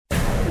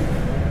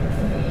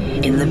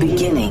In the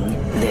beginning,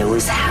 there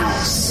was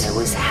house. There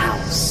was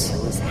house.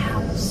 There was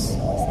house.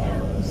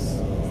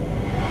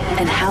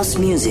 And house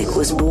music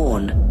was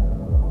born.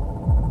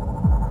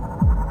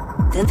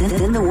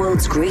 Then the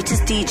world's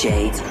greatest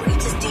DJ,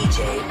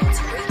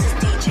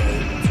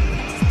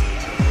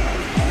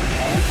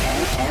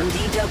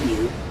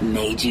 MDW,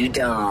 made you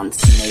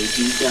dance.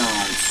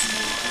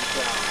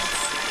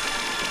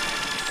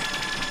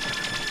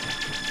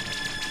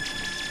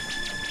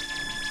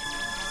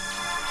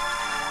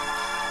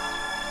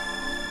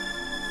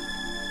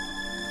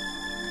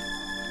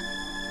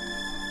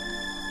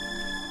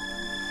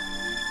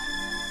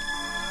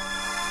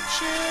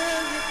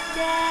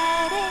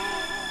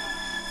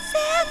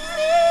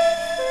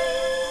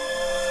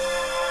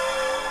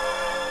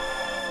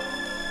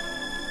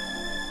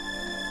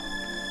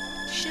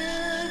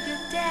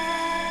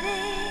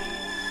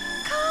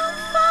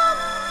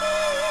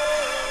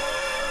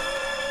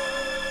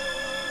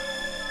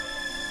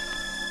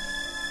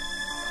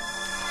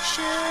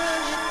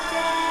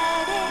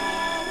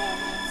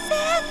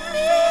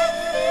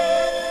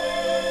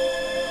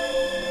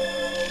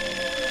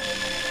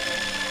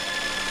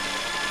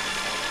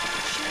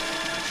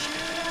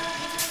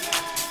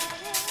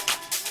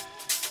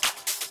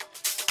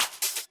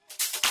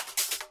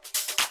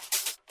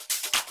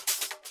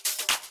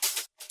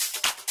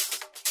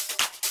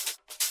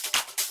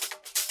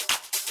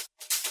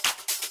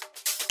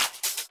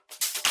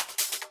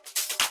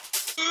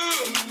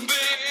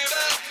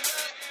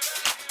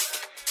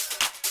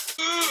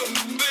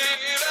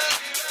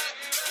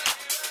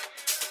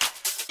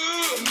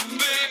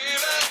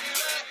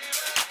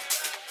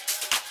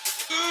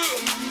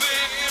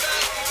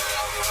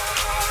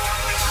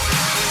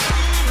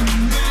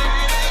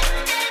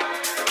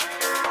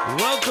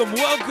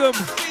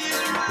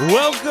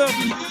 Welcome.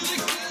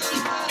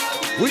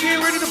 We're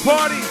getting ready to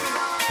party.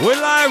 We're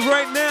live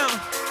right now.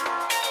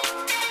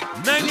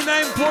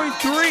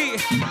 99.3.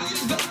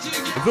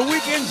 The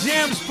Weekend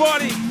Jamz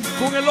Party.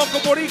 Con el Loco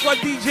Boricua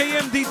DJ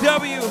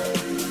MDW.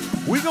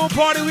 We're gonna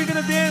party, we're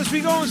gonna dance,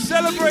 we're gonna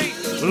celebrate.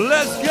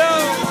 Let's go.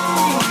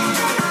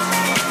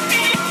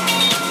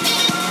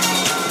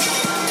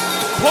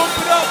 Pump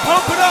it up,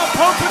 pump it up,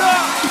 pump it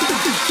up.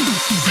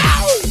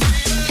 Ow!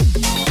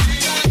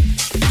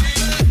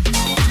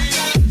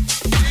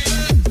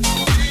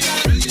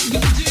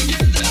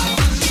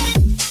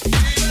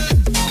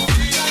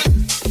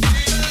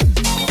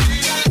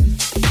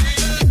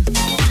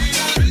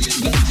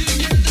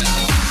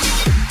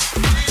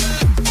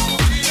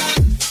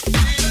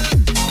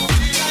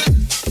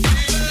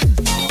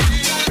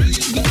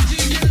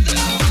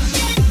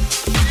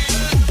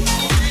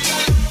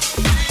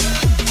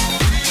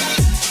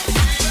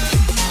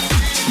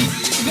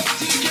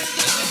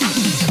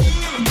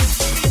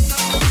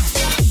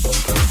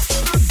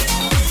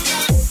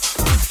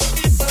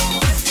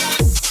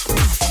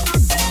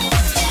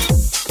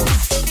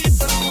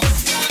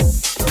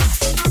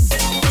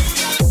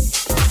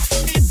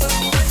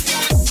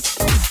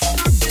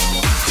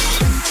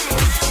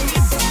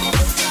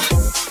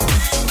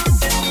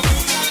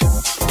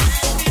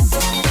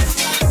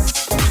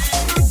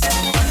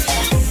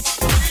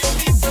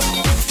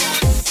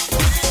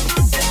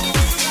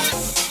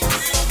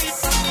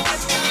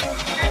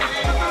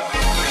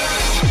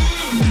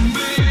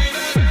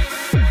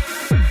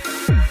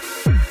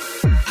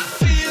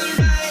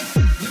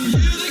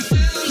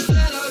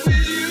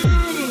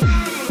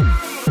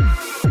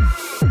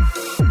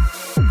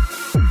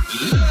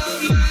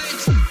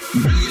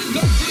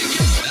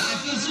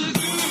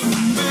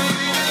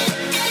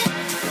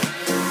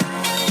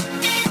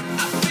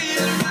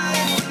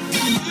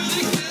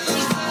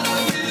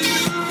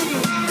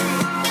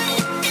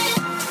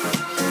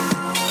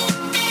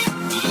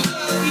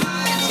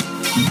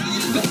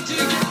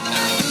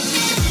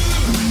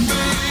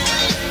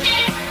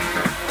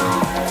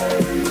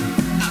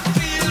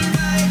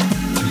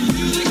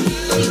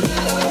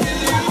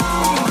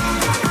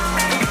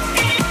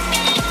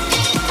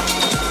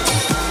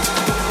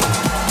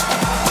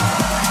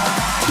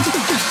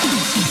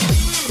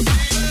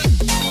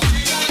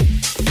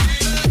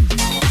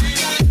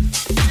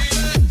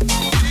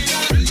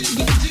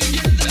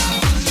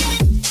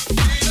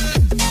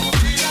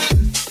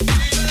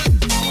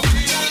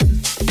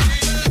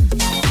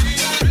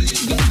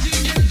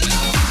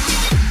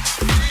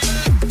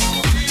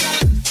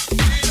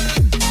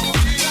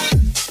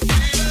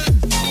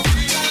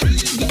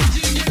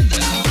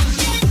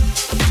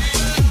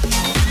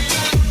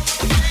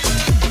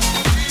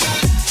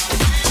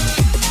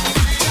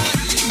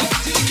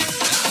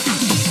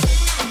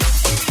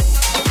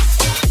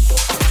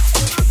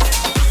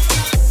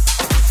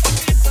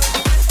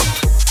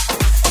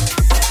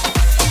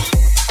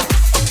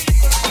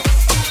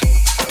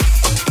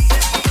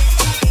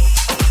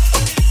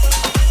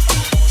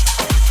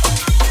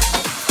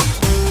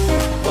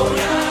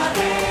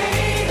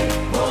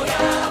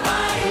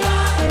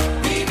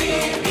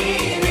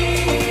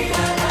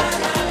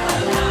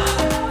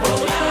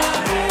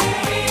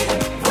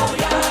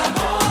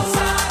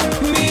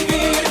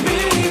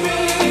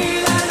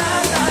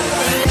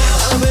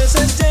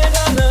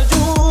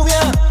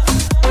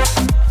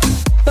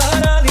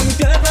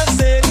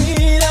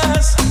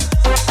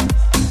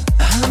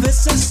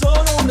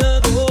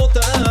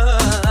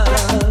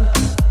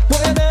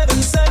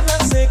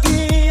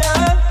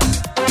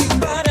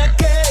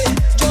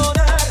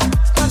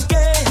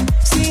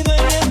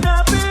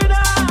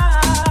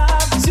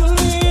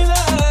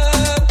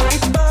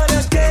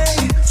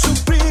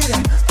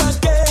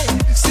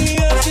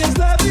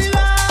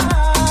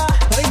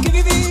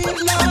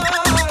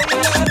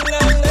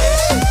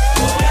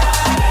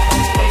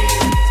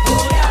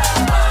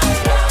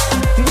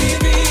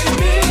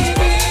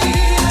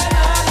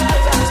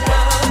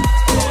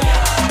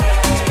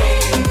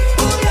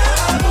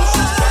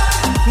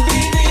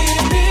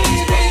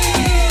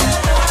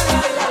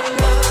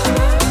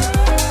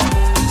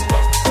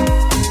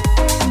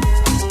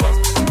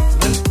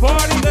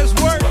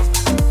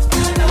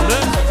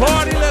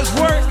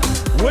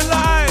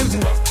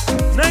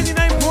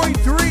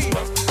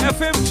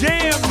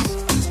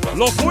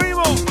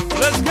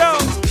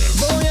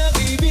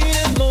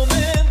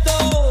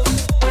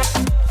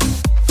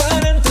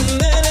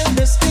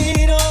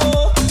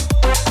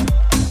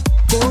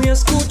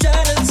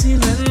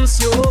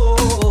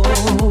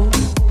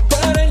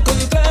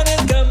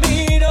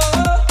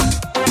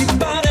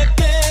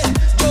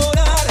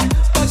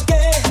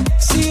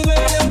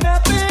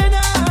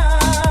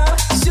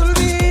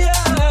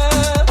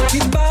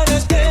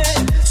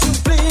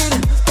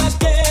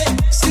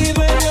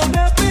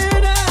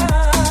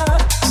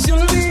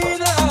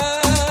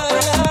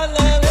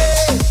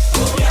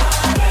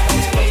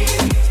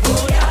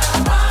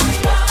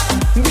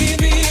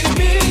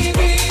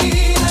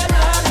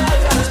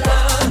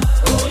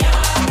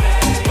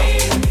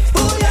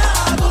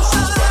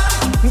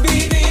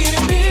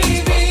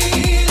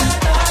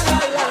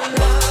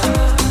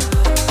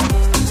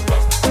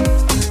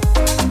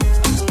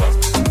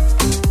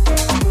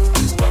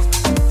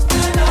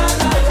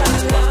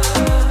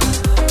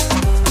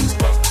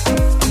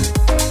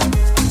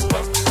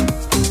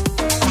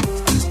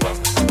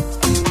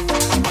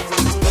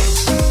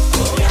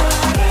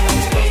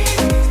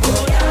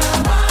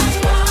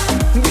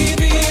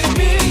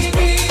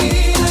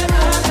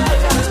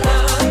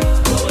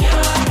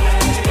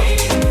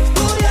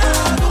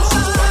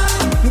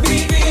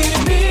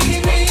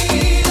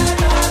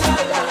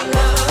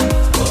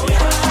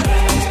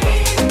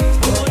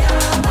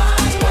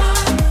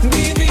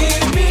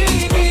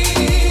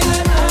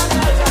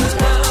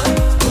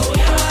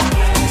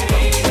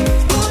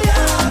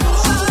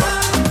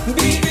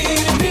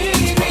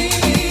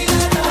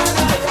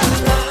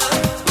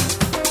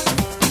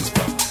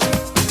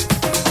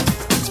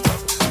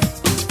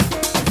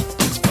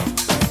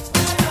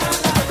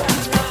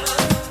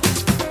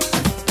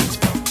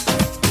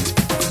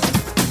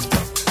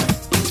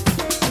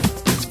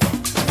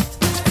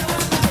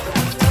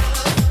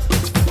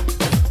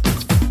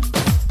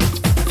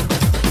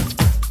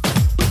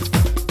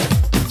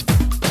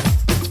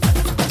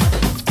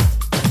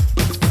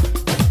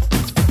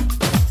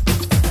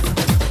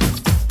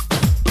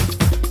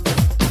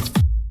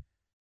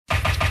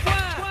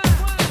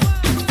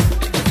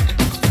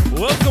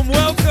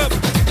 Welcome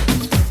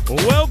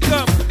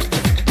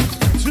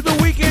to the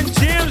Weekend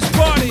Jamz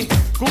Party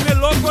con el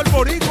loco, el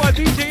boricua,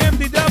 DJ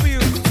MDW,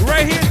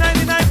 right here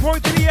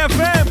 99.3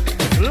 FM,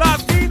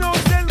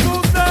 Latinos del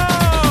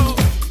Mundo.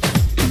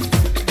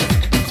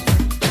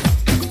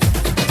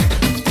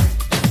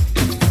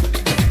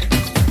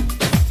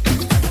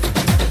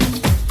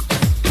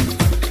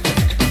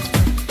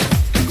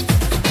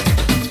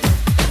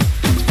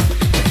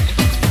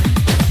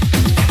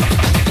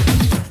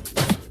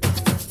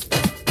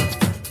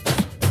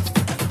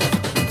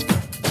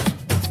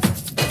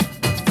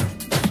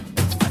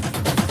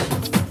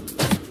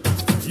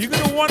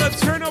 Want to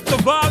turn up the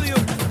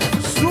volume,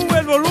 sube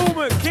el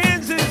volumen,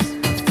 Kansas.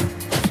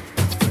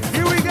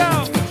 Here we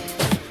go.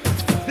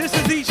 This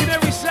is each and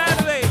every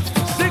Saturday,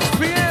 6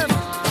 p.m.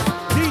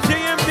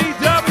 DJ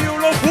MDW,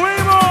 lo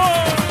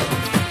fuimos.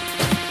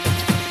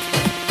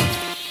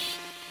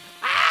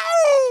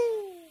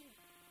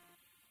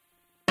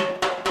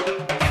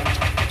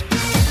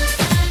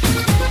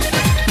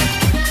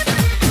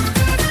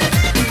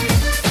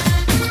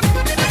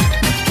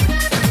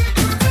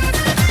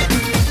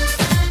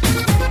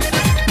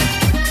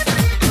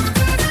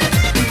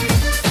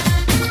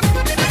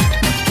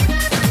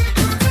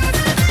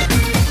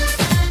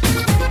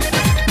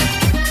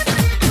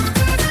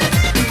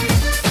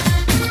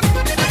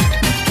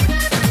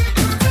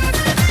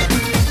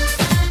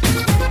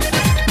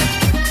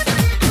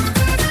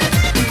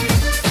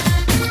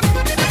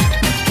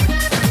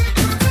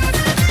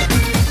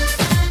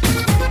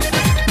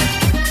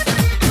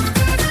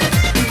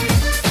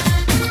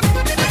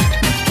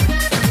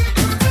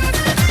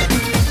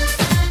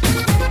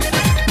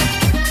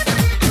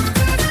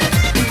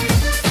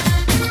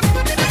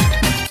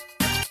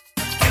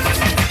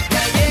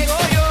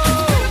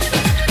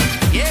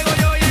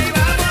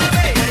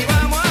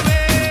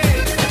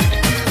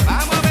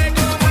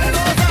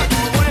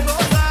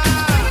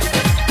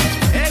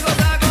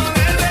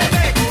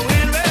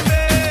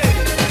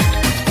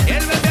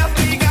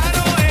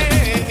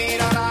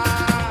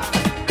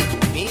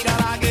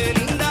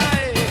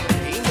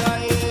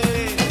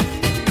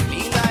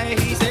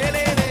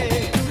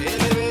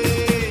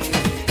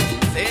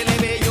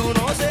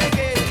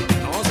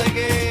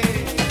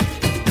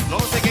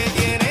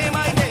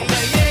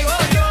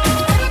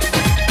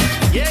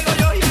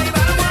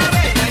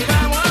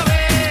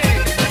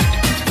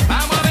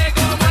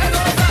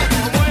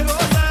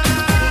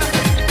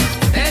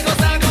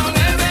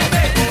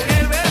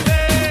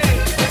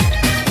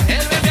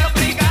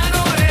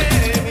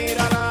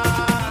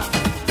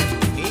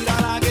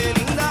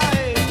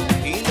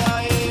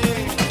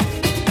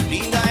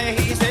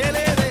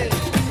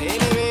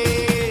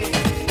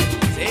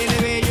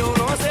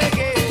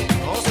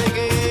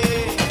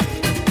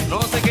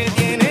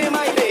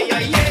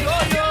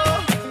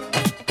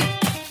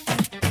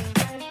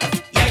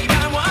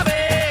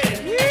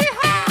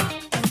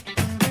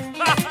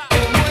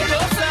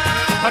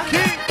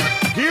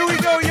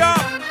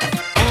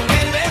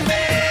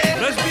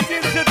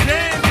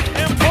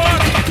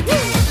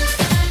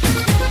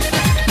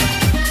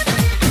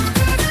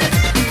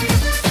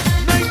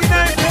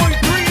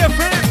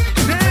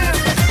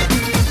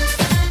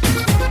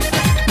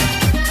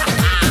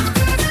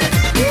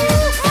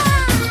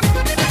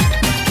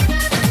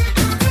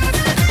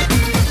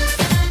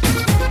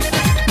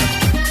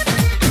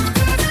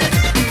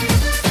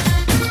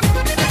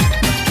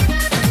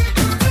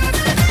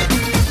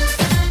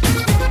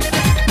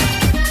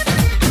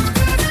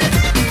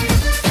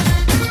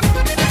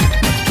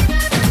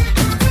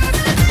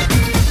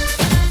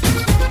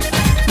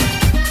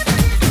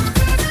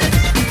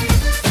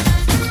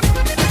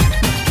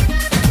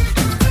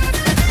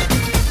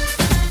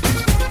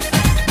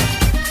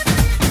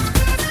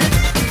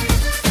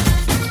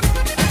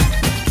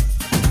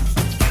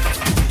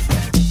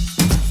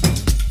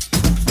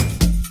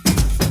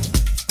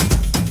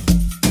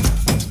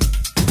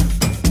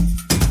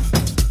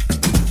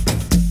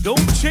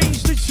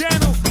 change the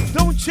channel,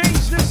 don't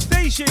change the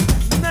station.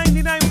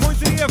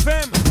 99.3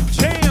 FM,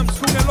 Jamz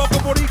con el loco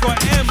boricua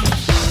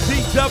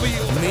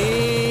MDW.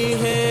 Mi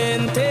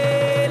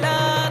gente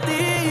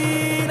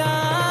latina,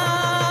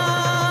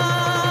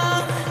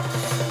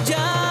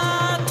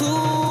 ya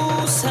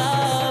tú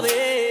sabes.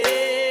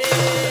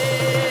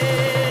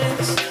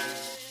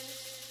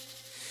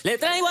 Le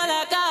traigo a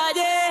la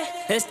calle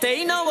este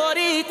himno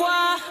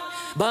boricua.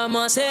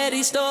 Vamos a hacer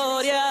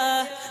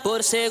historia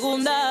por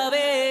segunda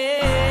vez.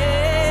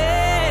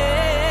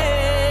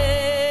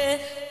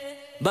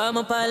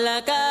 Vamos pa'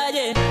 la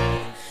calle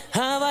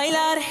a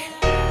bailar.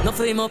 Nos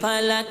fuimos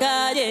pa' la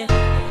calle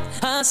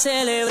a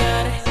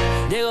celebrar.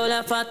 Llegó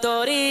la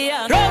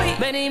factoría,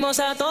 venimos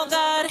a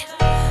tocar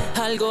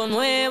algo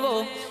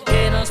nuevo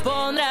que nos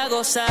pondrá a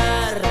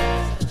gozar.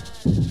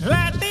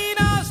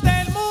 Latinos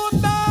del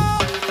mundo,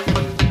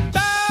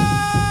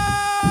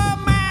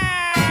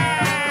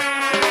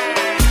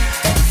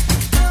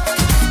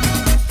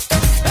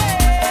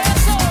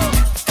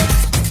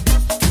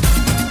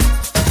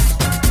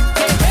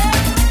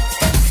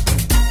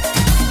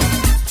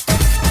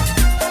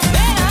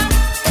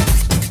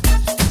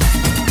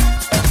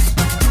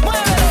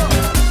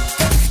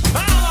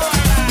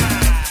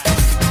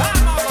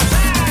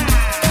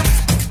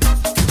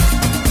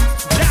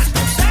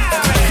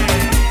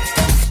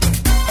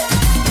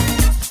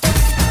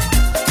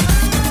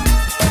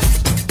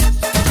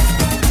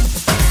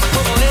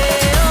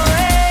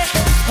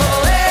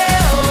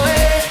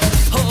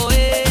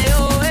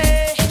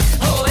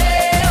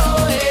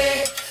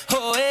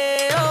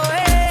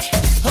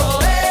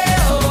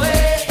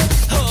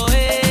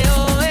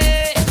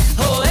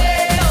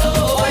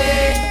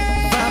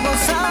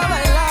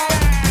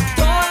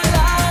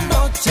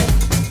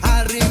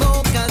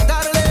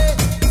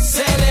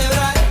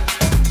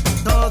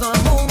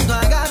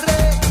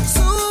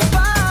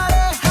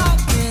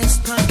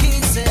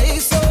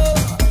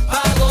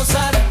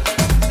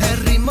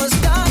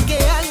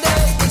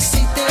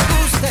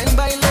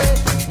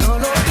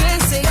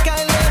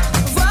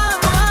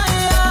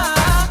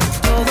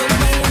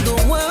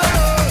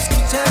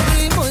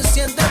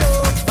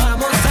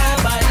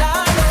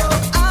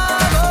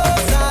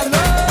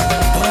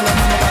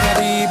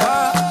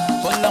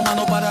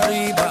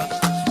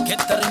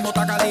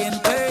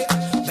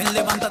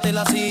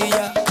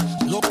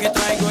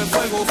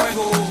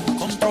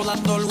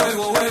 controlando el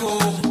juego.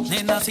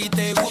 Nena, si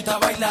te gusta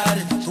bailar,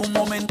 tu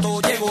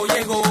momento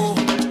llegó.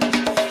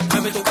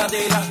 Mueve tu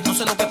cadera, no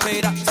sé lo que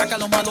espera, saca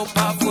lo malo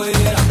pa'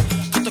 afuera.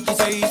 Esto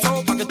aquí se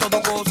hizo pa' que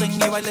todos gocen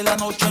y bailen la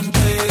noche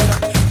entera.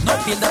 No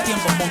pierdas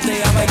tiempo,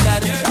 ponte a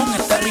bailar. Con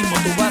este ritmo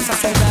tú vas a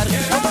sudar.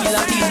 Los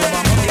latinos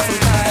vamos a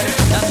disfrutar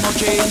la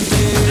noche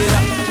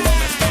entera.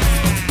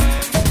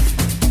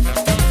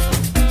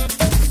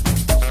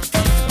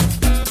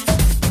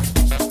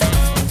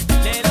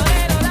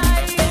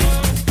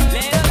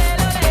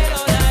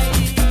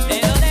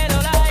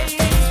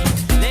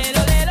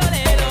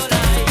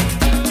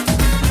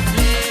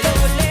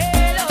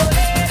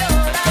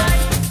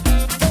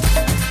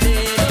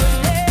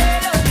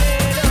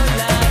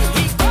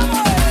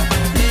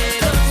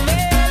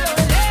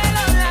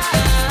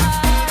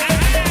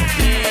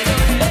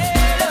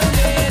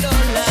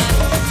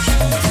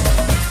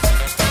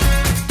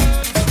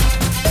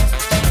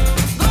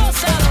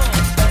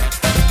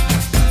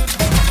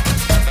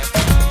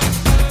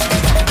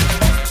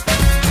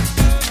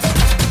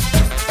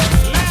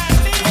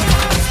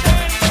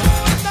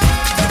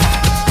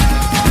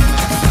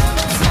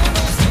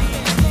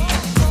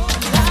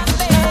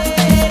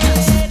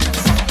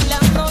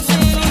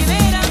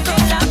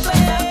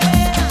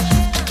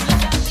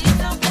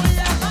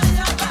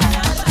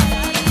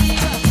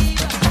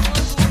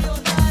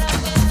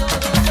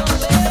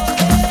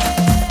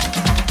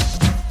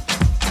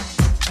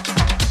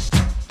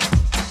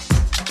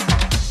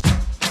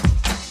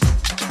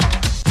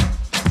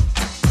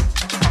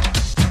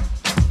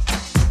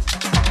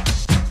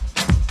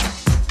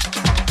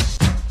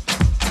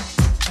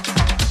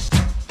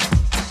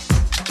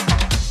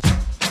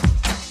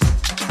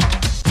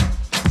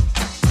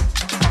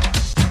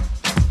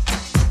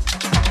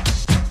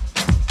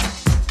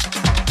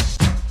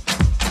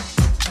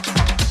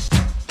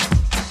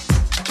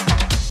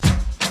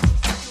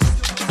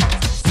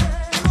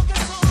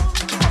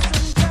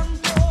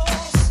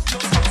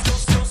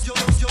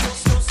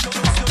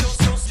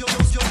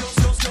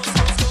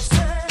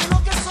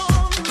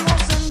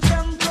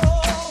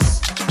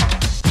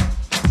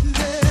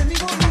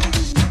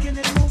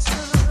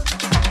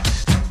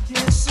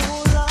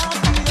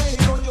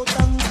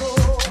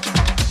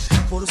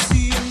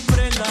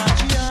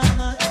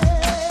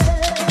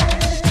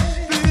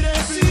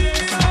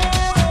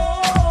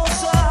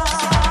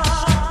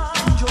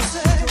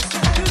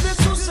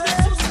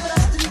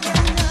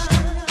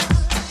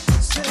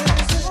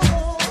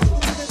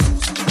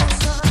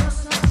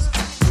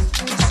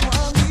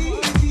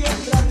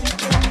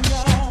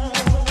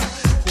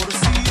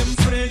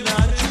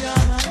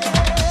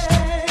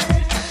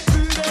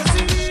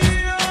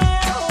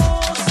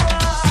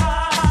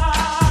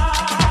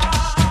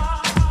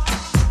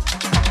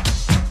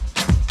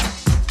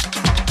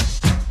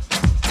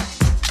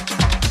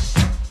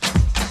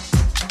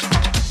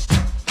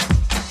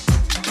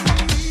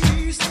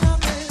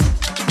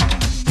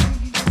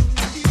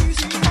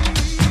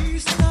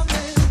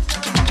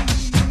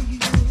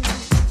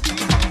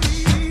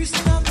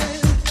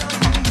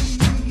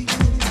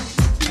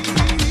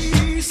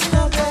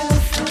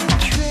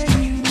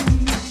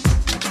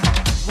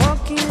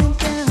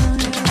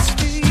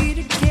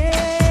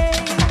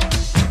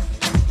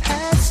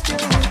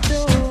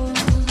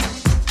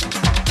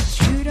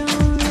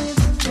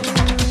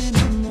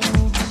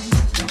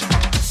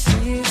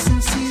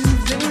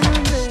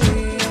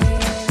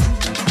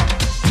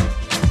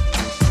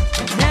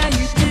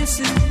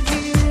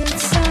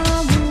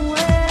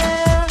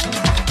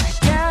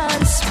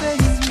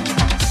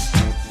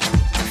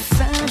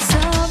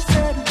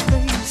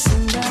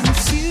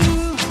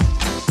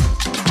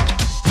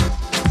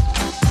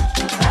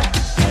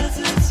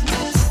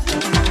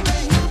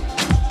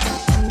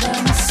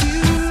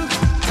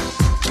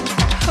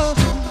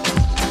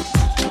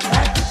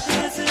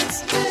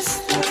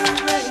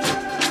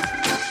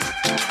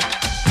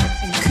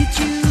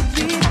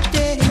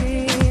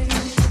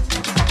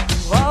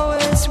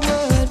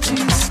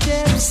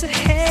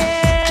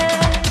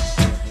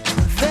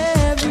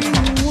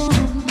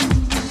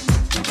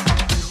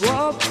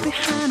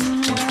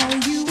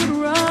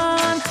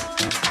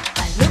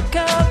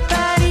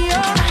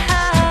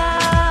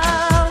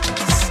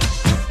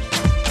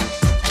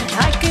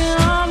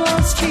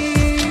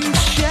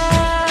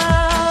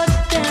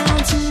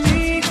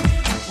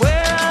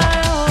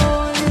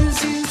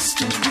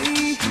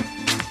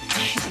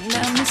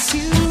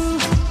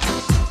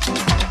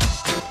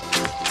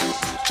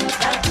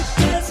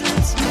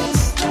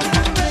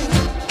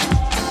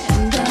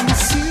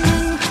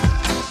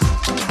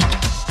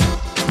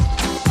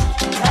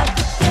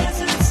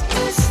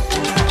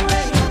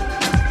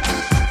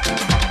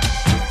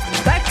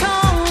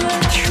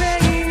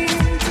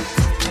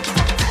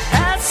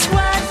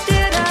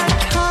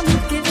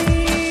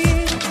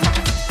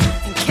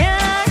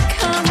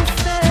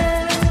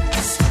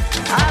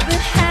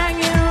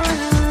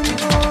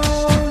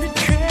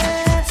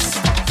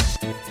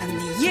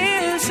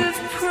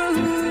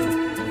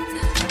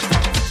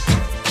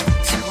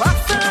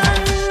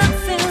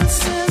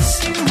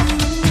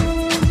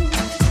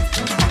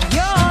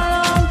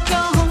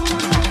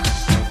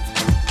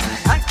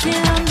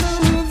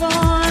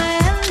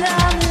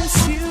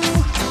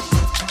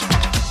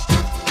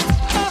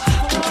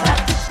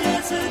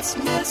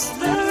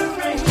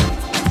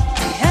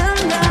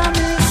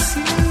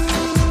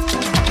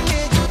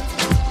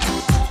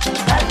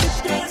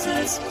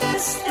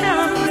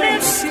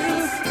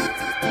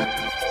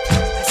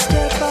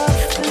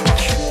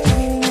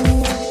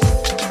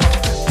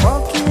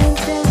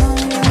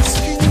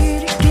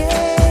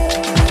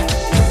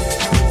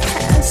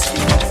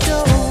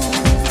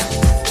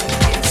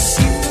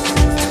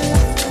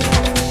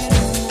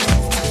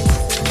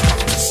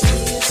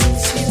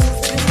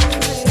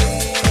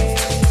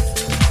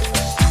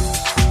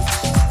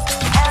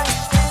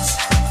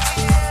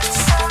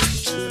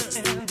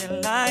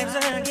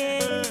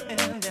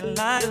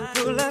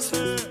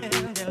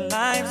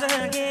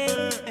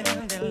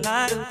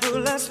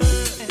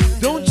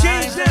 Don't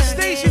change that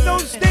station,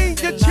 don't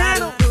change the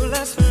channel.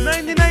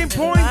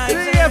 99.3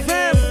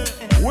 FM.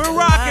 We're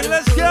rocking,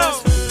 let's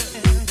go.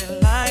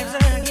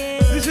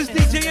 This is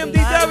DJ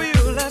MDW.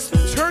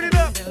 Turn it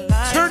up,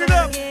 turn it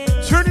up,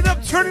 turn it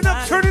up, turn it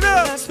up, turn it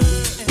up.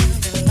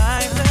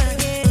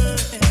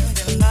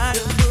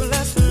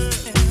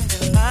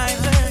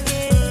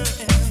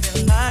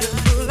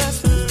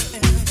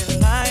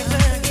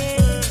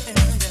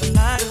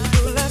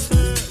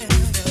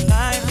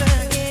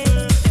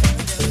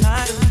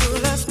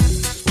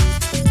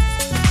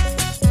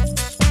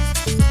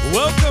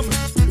 Welcome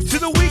to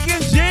the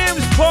Weekend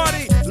Jamz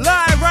Party,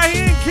 live right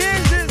here in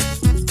Kansas.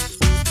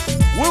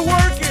 We're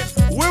working,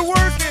 we're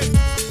working.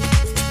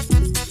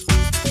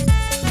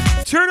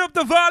 Turn up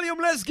the volume,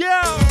 let's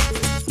go.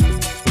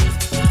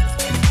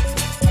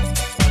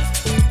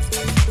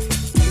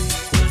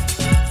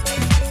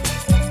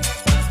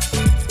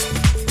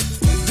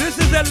 This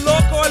is El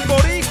Loco, El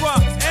Boricua,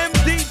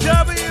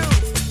 MDW.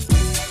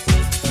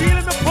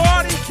 Feeling the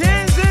party,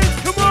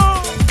 Kansas, come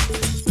on.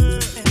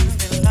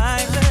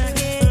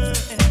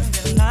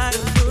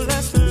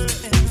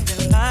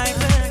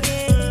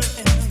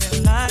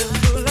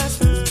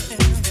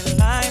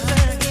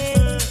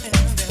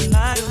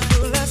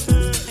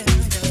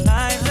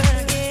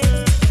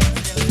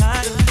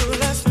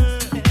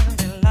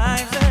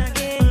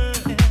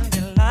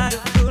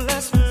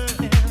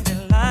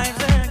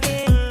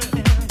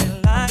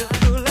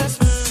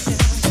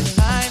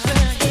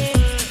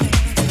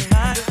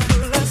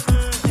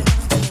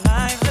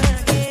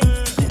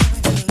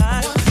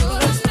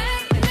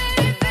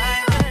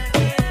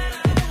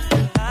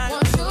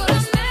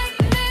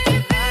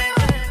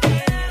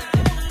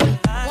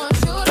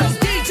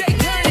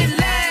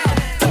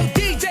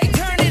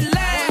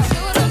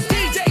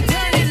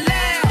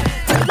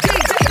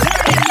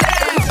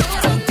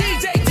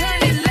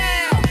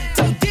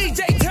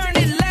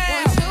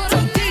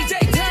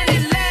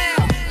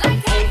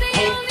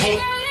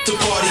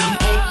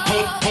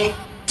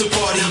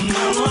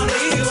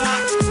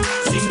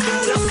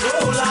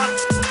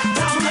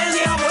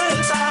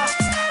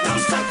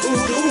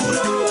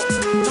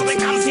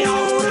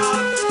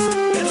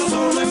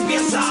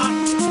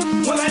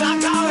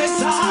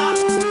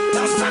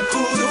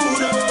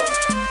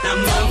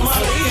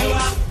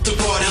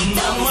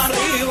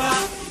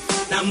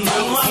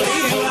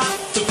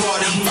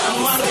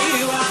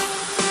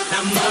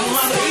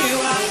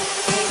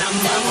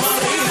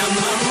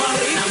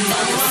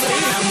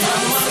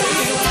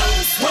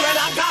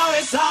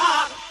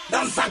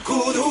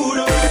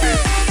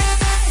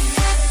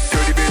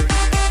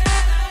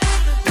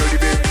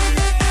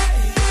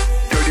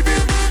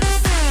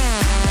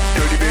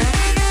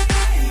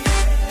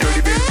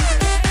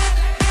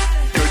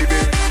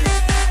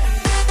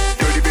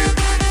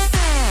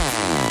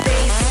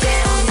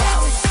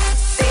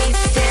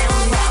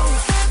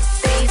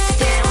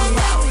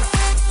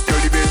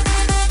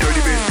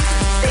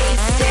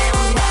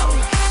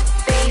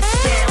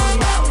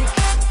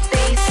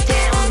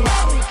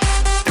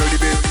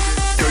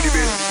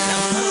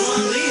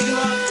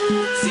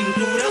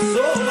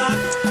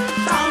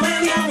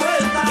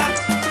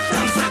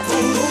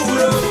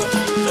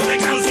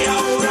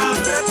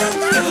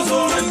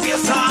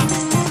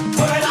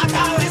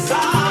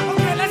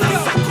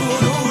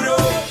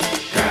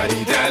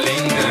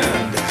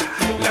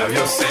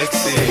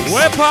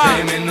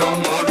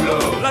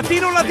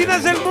 Latinos,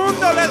 latinas del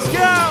mundo, let's go.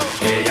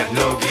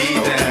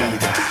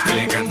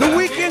 The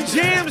Weekend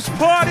Jamz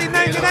Party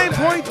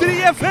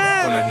 99.3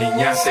 FM. Las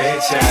niñas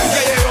hechas.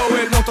 Ya llegó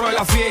el monstruo de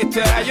la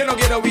fiesta. Yo no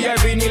quiero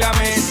VIP ni la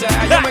mesa.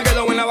 Yo me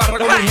quedo en la barra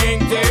con mi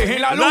gente.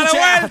 En la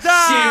lucha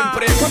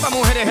siempre. ¿Cuántas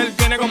mujeres él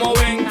tiene? Como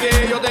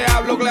 20. Yo te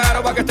hablo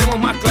claro para que estemos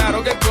más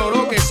claros que el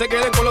cloro. Que se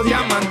queden con los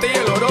diamantes y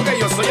el oro. Que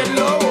yo soy el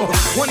lobo.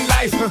 One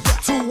life,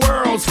 two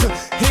worlds.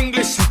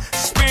 English,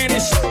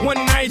 Spanish.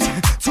 One night,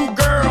 two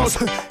girls.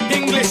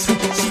 English,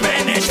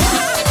 Spanish.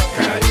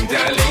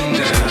 Carita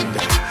linda,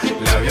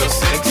 labios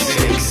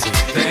sexy,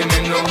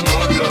 tremendo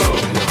modo,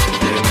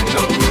 tremendo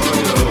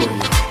culo.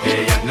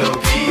 Ella es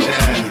loquita,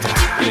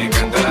 le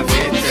encanta la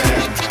fiesta,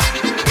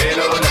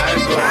 pelo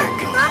largo,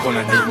 con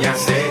las niñas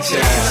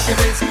hechas. ¿Qué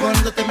ves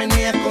cuando te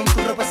meneas con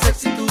tu ropa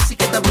sexy? Tú sí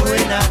que estás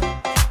buena,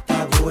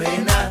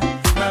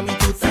 mami,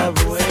 tú estás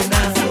buena.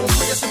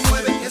 Como ella se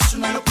mueve, es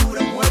una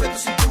locura, mueve tu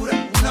cintura.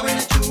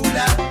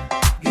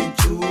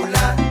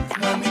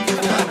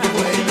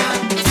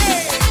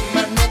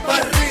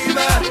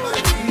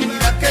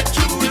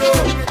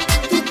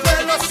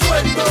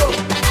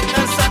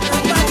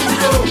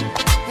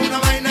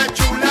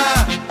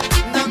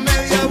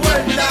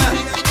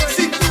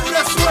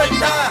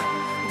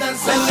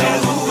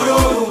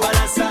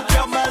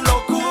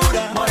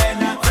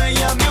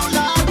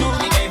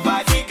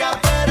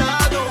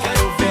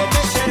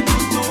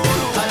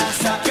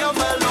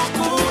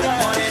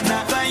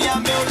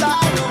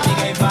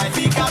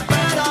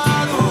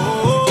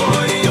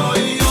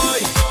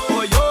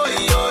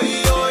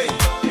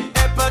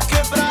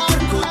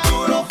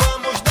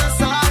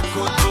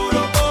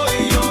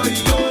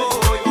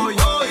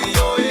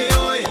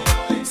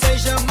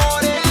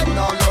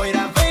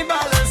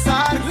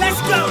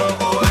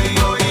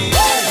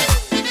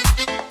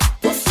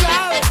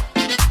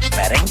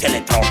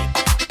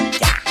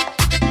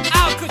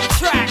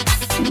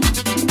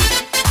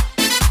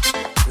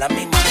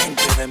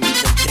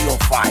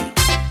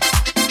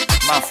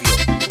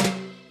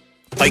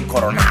 estoy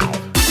coronado.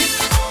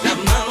 Las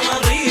manos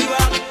arriba,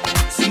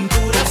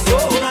 cintura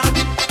sola,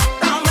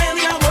 da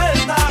media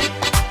vuelta,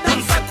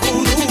 danza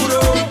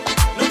kuduro,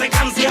 no te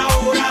canses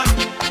ahora,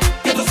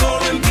 que esto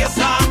solo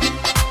empieza,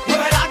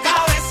 mueve la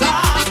cabeza,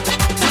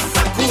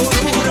 danza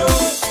kuduro.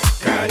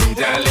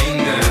 Carita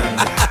linda,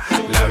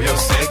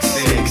 labios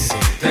sexy,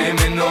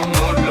 tremendo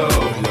muslo,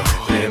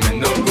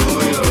 tremendo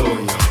culo.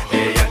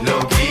 Ella es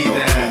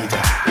loquita,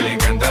 le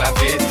encanta la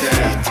fiesta,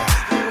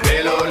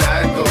 pelo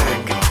largo,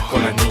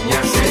 con las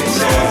niñas hechas.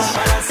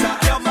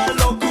 É uma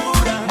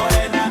loucura,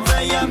 morena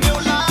vem a meu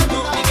lado,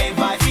 ninguém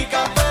vai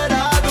ficar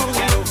parado,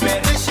 quero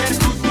ver mexer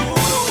com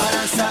tudo.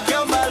 Balança é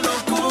uma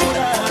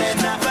loucura,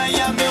 morena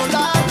vem a meu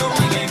lado,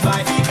 ninguém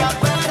vai ficar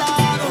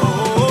parado.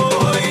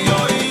 Oi,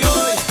 oi,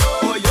 oi,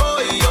 oi,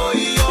 oi,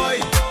 oi, oi,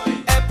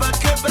 é pra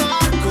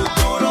quebrar com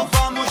duro,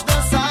 vamos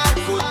dançar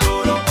com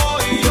duro.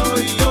 Oi,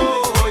 oi,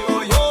 oi,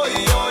 oi, oi,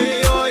 oi,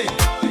 oi,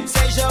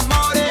 seja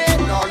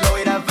morena ou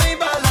loira, vem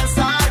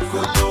balançar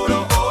com duro.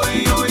 Oi,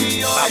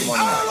 oi, oi.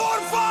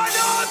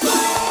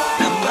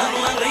 La mano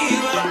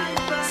arriba,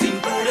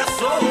 cintura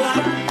sola,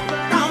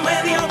 da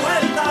media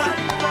vuelta,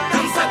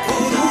 danza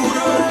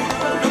kuduro,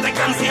 no te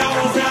canses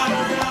ahora,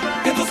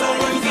 que esto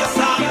solo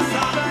empieza,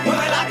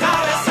 mueve la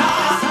cabeza,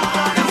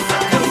 danza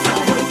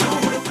kuduro.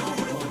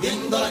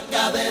 Moviendo la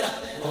cadera,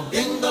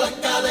 moviendo la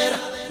cadera,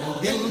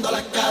 moviendo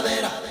la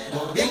cadera,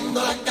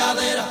 moviendo la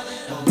cadera,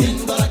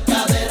 moviendo la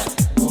cadera,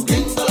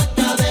 moviendo la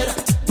cadera,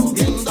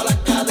 moviendo la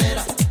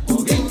cadera,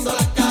 moviendo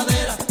la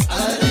cadera, a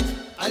la derecha,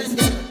 a la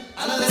izquierda,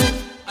 a la derecha,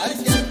 a la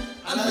izquierda,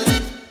 a la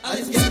derecha, a la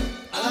izquierda,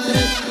 a la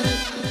derecha.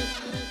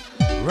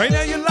 Right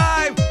now you're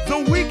live, the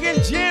Weekend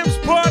Jamz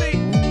Party,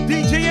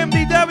 DJ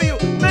MDW,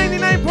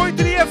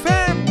 99.3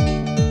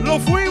 FM, Lo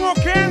Fuimos,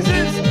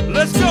 Kansas,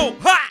 let's go,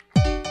 ha!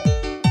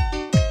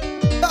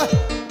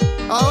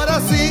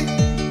 Ahora sí,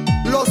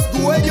 los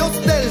dueños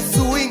del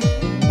swing,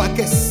 pa'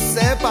 que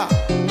sepa,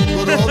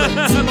 brother.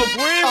 ¡Lo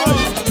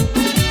fuimos!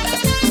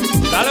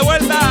 Dale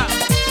vuelta.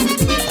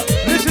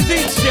 This is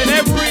each and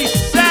every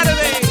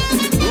Saturday,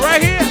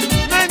 right here,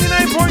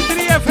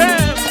 99.3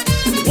 FM.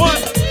 1,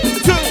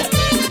 2,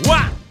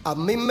 1. A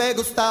mí me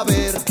gusta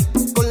ver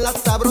con la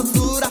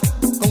sabrosura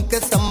con que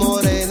esa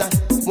morena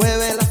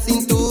mueve la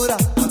cintura.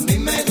 A mí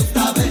me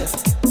gusta ver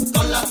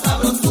con la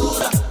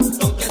sabrosura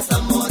con que esa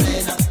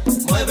morena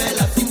mueve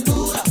la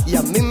cintura. Y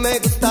a mí me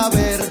gusta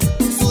ver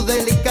su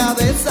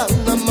delicadeza,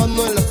 una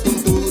mano en la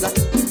cintura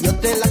y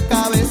otra en la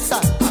cabeza.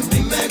 A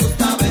mí me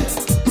gusta ver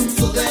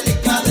su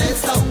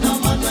delicadeza, una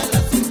mano en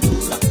la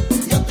cintura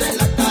y otra en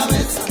la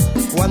cabeza.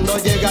 Cuando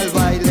llega al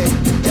baile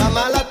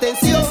llama la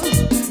atención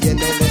y en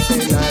el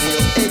escenario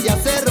ella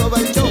se roba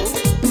el show,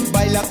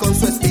 baila con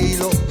su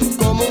estilo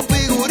como un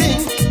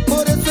figurín.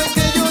 Por eso es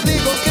que yo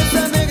digo que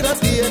esa negra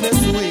tiene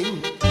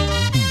swing.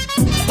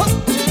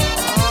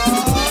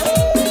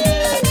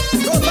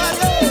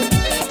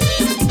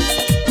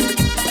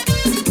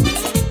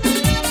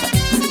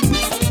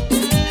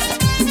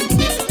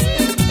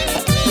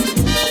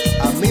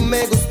 A mí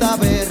me gusta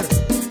ver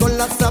con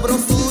la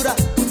sabrosura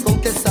con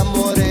que esa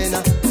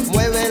morena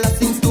mueve la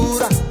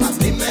cintura. A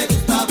mí me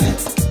gusta ver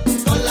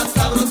con la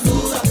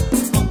sabrosura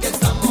con que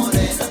esa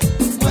morena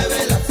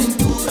mueve la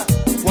cintura.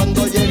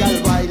 Cuando llega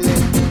al baile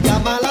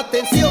llama la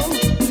atención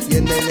y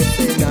en el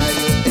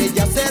escenario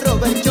ella se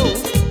roba el show,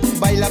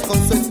 baila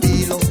con su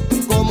estilo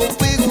como un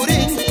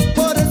figurín.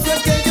 Por eso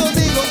es que yo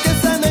digo que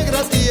esa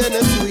negra tiene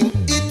swing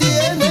y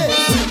tiene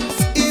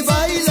y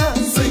baila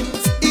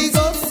y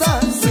goza.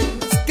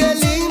 Qué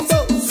lindo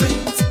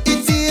y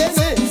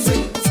tiene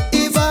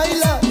y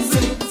baila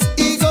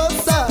y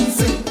goza.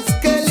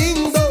 Qué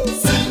lindo.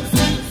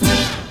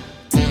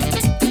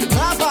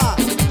 Rafa,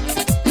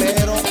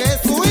 pero qué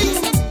swing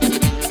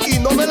y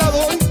no me la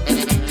doy,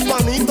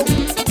 manito.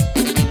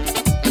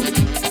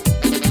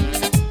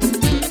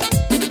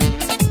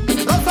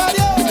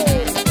 Rosario.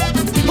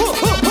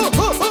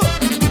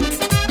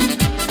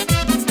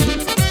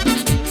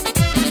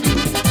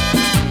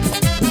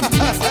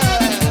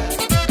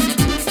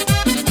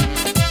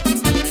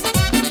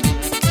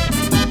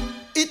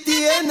 Y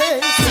tiene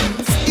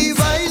y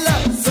baila,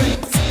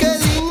 qué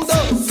lindo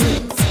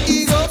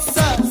y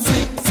goza.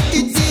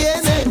 Y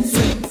tiene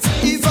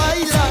y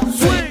baila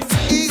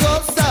y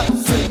goza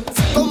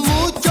con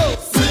mucho.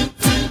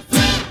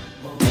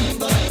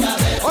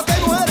 Ok,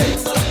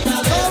 mujeres.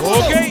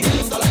 Ok.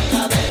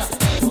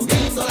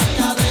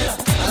 A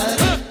la izquierda, a la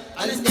derecha,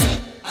 a la izquierda,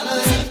 a la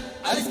derecha,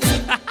 a la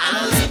izquierda, a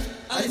la derecha.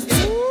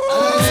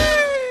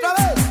 Otra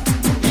vez.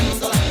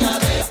 Moviendo las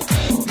caderas,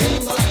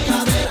 moviendo las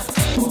caderas,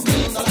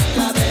 moviendo las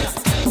caderas,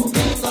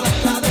 moviendo las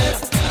caderas.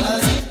 A la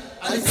derecha,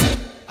 a la izquierda,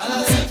 a la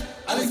derecha,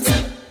 a la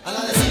izquierda, a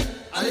la derecha,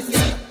 a la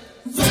izquierda.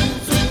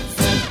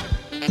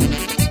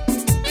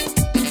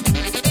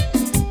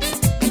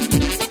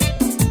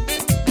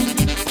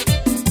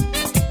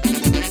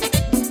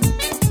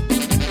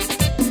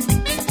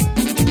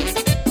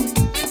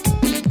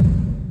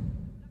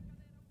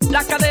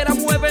 La cadera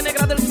mueve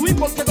negra del swing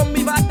porque con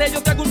mi bate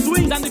yo te hago un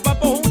swing. Dando y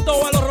papo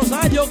junto a los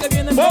rosarios que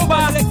vienen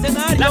bomba al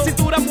escenario. La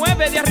cintura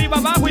mueve de arriba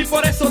abajo y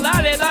por eso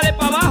dale, dale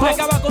pa' abajo.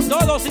 abajo. Acaba con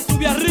todos y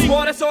sube arriba.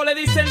 Por eso le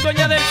dicen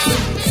dueña del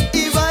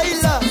y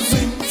baila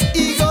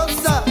y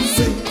goza.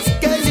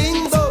 Qué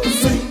lindo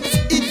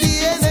y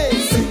tiene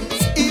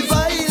y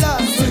baila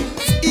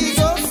y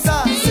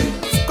goza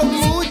con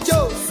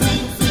mucho.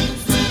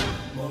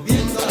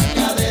 Moviendo las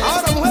caderas.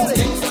 Ahora mujeres.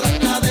 Moviendo las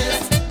caderas.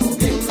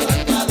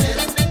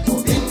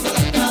 Moviendo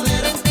las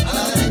caderas. A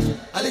la derecha,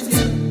 a la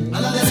izquierda,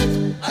 a la derecha,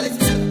 a la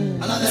izquierda,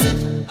 a la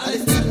derecha, a la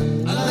izquierda,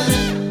 a la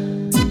derecha.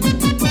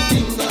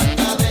 Moviendo las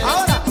caderas.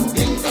 Ahora.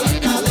 Moviendo las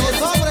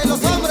caderas.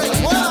 Los hombres,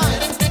 muevan.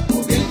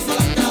 Moviendo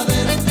las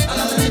caderas. A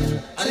la derecha,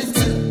 a la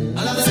izquierda,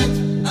 a la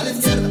derecha, a la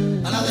izquierda,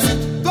 a la derecha.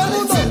 Todo el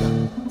mundo.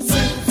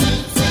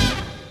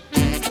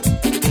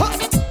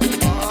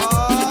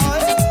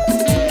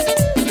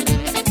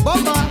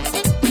 ¡Bomba!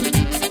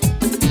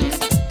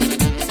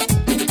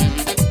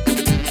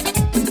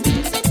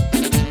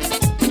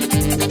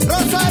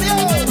 ¡Rosario!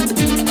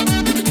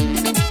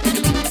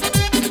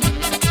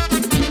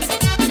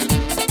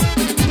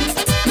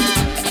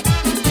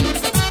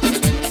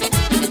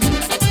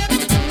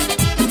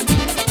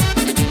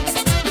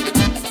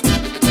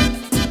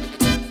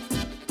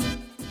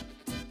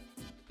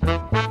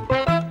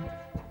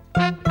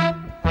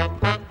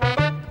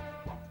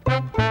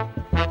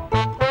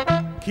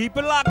 Keep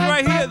it locked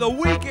right here, The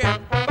Weekend.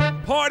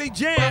 Party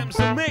Jamz,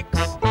 the mix.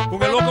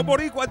 Con el loco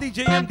boricua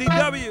DJ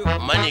MDW.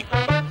 Manico.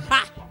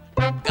 Ha!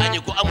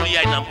 Ganyo ko amul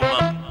yaay nampu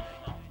mam.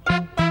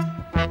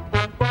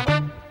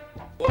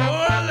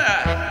 Hola.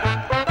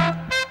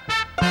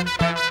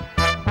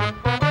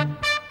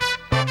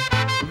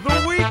 The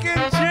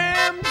Weekend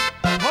Jamz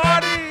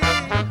Party.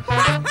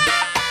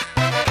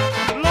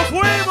 Lo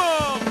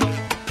fuimos.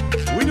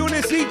 We do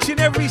this each and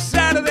every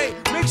Saturday.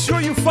 Make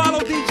sure you follow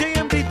DJ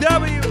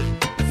MDW.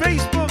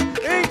 Facebook,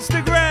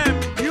 Instagram.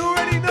 You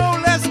already know.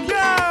 Let's go.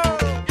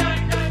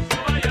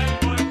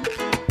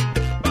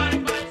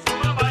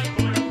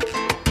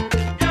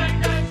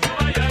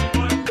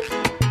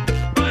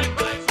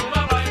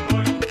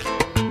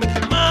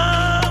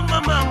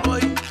 Mama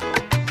mamboy.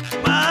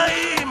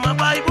 Bye my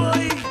bye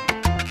boy.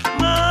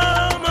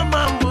 Mama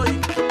mamboy.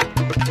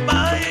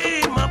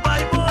 Bye my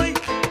bye boy.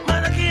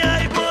 Manaki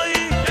ay boy.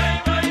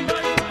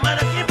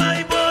 Manaki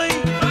bye boy.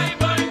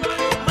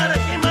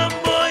 Manaki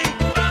mamboy.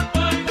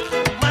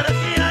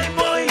 Manaki ay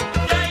boy.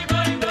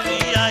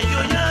 Yay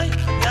yo yay.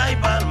 Yay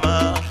balma.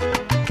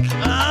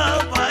 Ah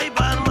bye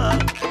balma.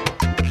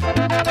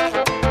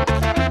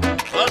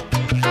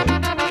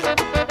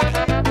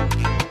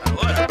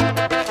 Ahora.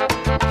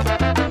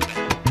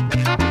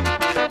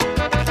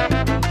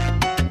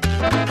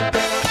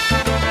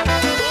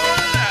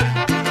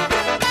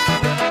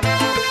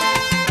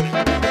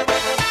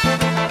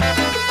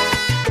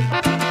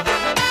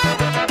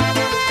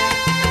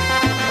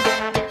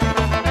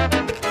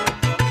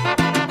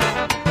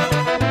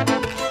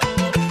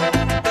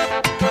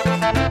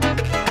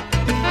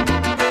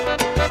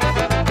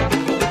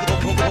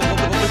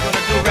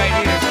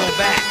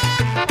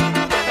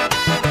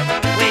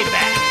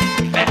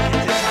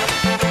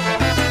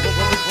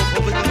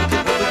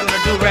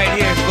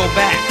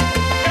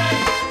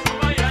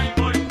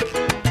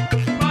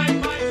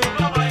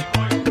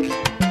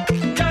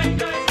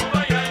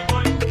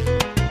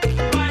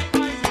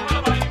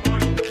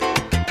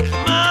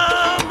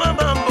 Mama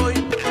mamboy.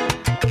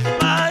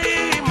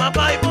 Bye my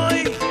bye boy.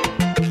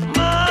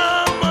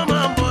 Mama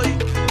mamboy.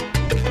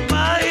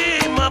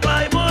 Bye my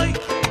bye boy.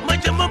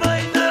 Majamba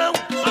bye now.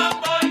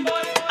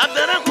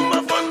 Adara kuma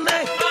fonde.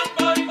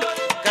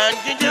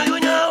 Kanji jayo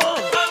nyao.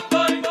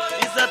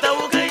 Isata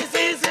uga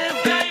isise.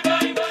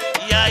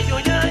 Yayo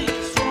yay.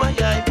 Suma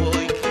yay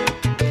boy.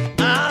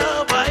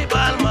 Ah bye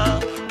balma.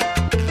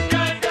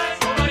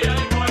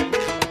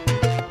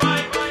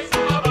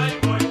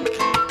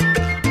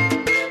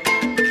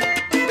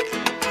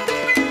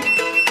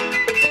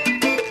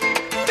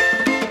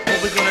 What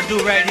we're gonna do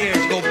right here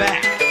is go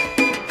back.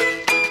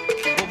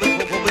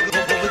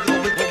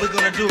 What we're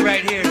gonna do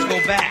right here is go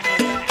back.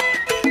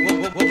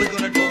 What we're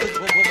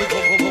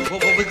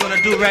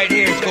gonna do right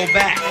here is go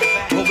back.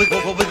 What we're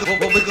gonna do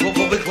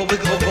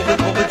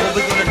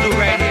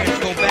right here is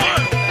go back.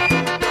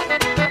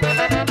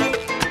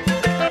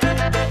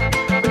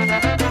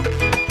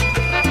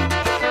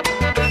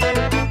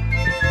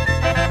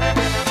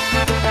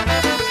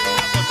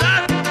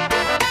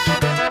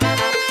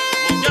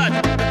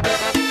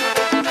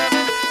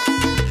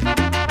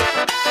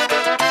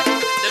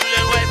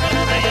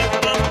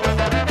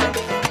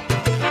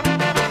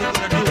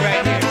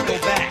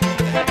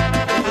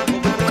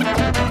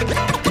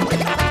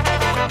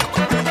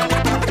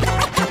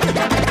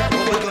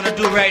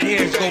 Right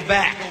here is go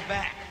back,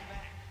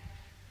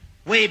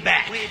 way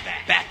back,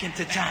 back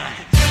into time.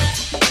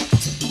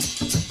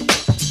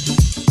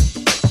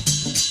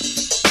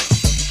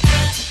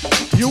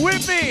 You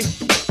with me?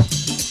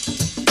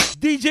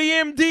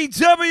 DJ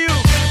MDW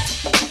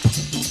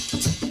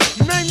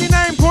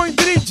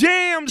 99.3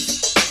 Jamz.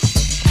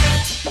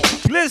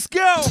 Let's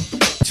go.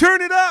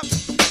 Turn it up.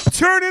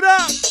 Turn it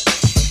up.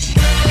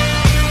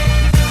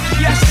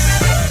 Yes.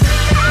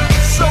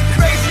 So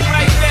crazy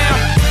right now.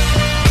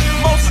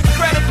 Most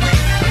incredibly.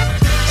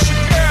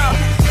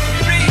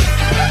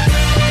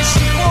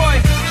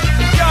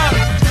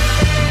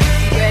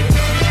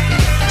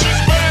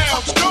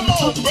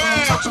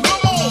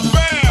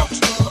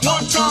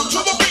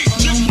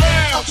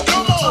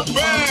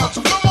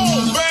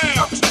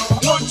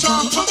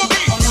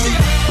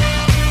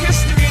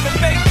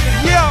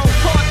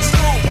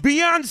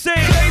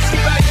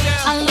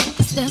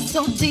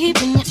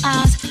 deep in your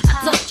eyes. I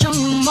touch on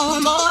you more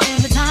and more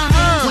every time.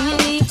 When you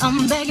leave,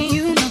 I'm begging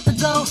you not to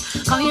go.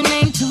 Call your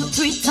name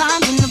 2-3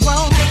 times in a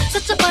row.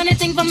 Such a funny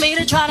thing for me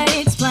to try to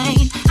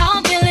explain. How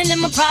I'm feeling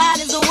and my pride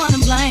is the one to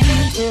blame.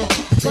 Yeah.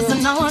 Cause I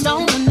know I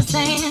don't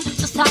understand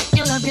just how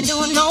you love you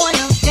doing no one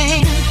else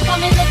can. Got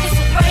me looking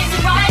so crazy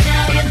right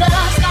now. Your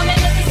love got me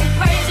looking so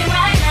crazy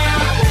right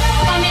now.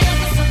 Got me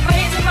looking so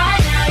crazy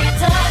right now. Your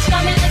touch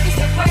got me looking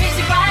so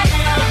crazy right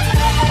now.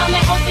 Got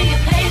me hoping you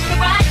page me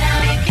right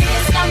now. Your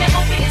kiss got me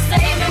hoping you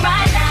save me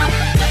right now.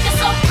 Looking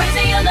so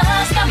crazy, your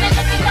love got me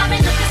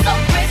looking so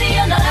crazy,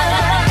 your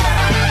love.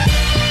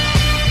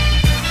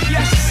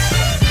 Yes,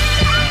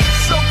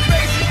 so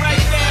crazy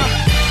right now.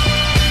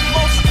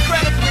 Most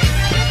incredibly,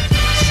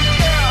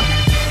 Shakira,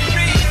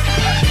 me,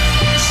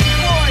 it's your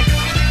boy,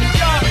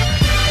 Young.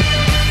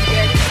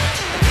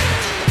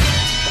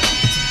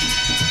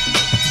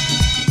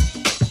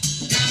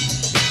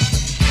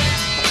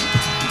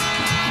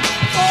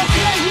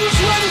 Okay, who's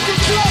ready to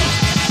play?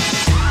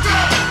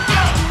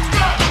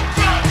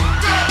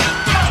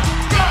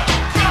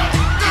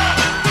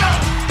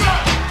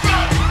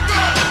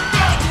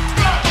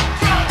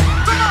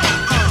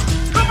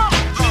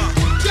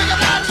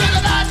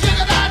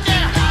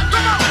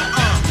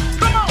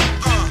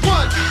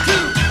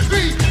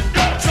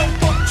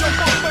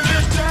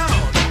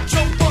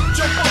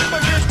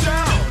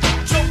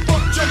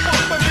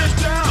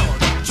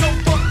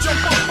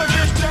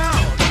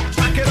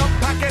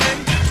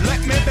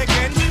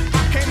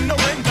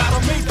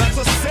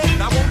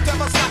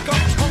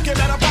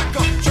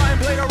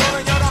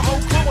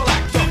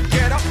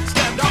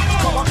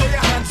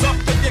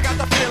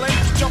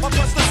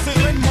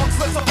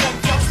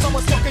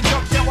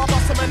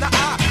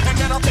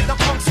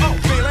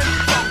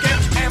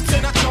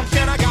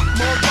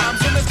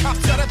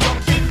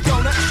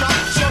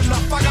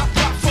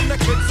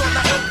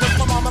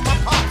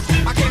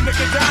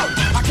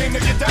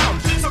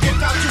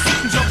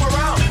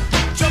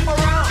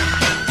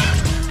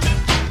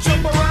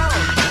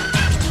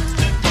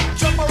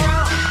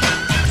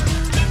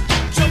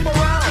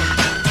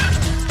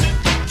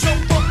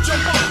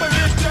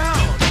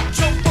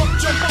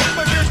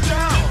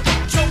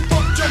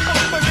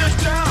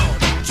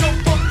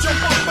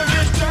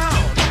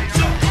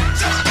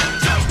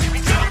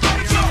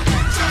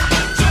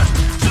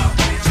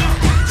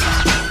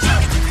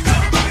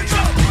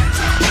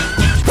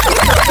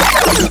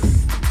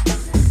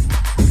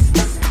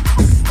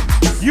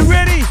 You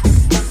ready?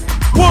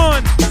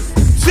 1,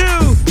 2,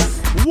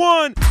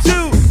 1,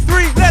 2,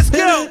 3, let's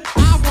go.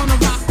 I wanna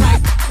rock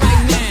right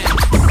now.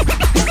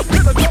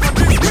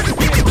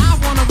 I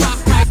wanna rock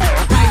right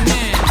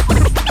now.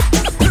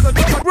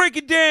 Break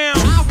it down. I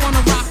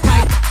wanna rock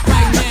right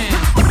now.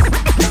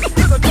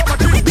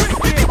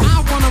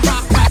 I wanna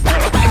rock right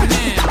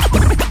now.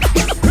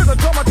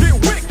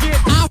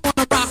 I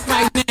wanna rock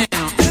right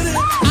now.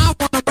 I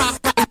wanna rock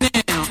right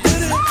now.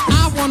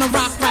 I wanna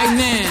rock right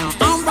now.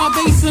 I'm Rob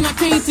Bass and I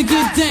came to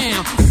get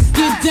down.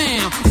 Get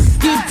down.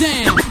 Get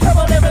down. Come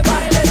on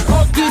everybody, let's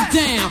go. Get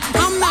down.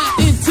 I'm not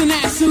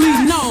internationally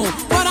known,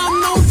 but I'm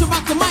known to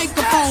rock the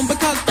microphone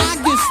because I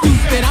get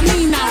stupid. I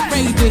mean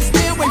outrageous.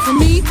 Stay away from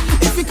me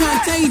if you're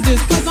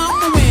contagious, cause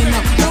I'm a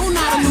winner. No,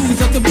 not a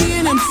loser. To be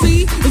an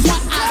MC is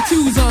what I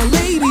choose.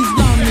 Ladies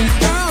love me,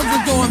 girls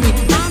adore me.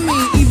 I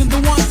mean, even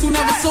the ones who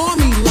never saw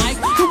me like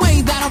the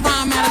way that I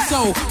rhyme at a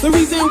show. The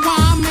reason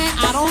why, man,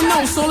 I don't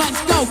know. So let's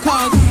go,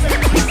 cause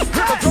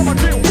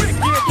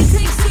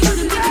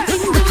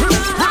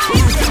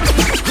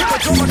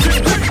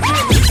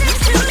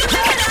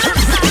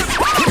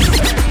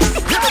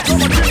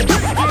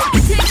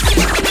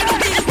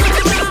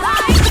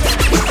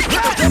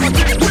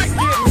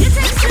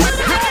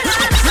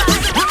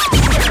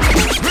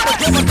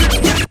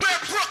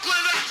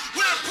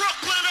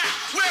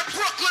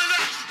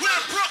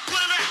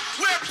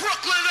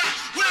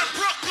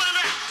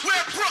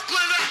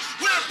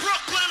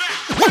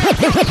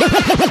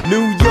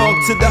New York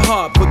to the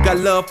heart, but got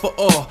love for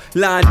all.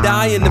 Line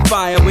die in the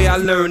fire where I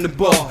learn the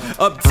ball.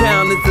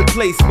 Uptown is the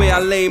place where I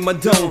lay my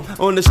dome.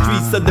 On the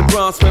streets of the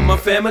Bronx where my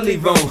family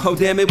roam. Oh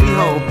damn it, we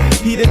home.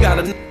 Peter got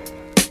a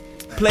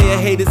player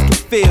haters can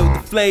feel the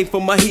flame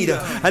from my heater.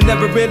 I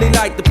never really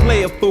liked to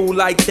play a fool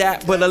like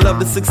that, but I love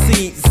to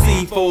succeed.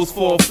 See foes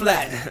fall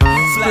flat,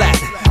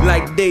 splat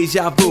like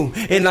deja vu.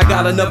 And I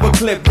got another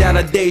clip down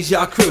a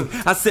deja crew.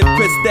 I said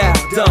pissed out,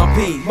 Don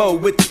P, Mo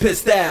with the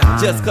pissed out.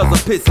 Just cause I'm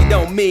pissy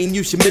don't mean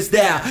you should miss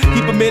out.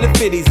 Keep them in the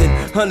 50s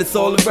and hundreds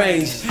all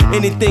arranged.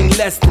 Anything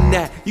less than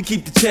that, you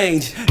keep the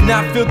change.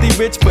 Not filthy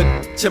rich, but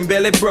I'm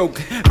barely broke.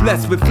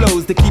 Blessed with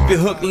flows that keep you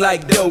hooked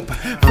like dope.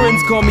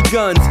 Friends call me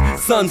guns,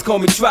 sons call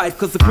me trife.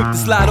 Cause I'm quick to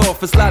slide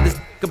off and slide this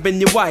up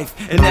in your wife.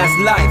 And that's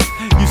life,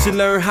 you should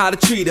learn how to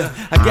treat her.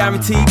 I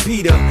guarantee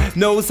Peter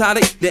knows how to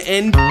eat the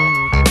end.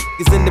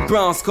 Is in the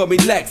Bronx, call me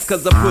Lex,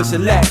 cause I push a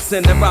Lex,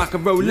 and I rock a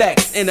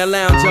Rolex, and I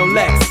lounge on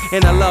Lex,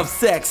 and I love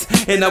sex,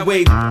 and I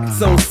wave on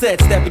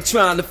sets that be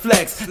trying to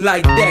flex,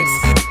 like Dex,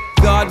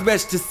 God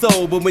rest your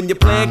soul. But when you're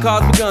playing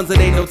cards with guns, it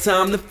ain't no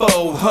time to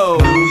fold. Ho,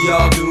 New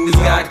York has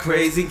got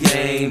crazy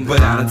game, but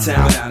out of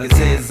town,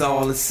 it's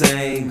all the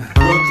same.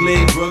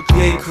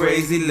 Brooklyn,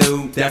 crazy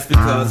loot. That's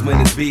because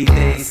when it's beat,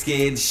 they ain't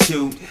scared to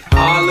shoot.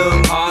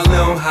 Harlem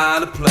know how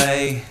to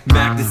play.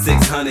 Mac the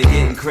 600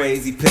 getting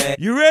crazy pay.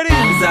 You ready?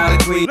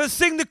 Let's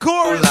sing the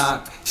chorus.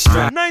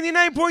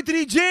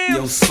 99.3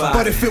 Jamz.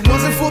 But if it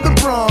wasn't for the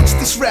Bronx,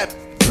 this rap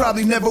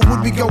probably never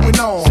would be going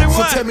on.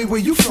 So tell me where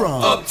you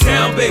from.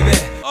 Uptown, baby.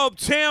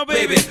 Uptown,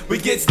 baby. We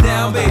gets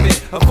down, baby.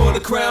 Up for the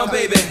crown,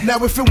 baby.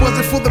 Now if it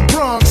wasn't for the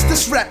Bronx,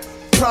 this rap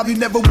probably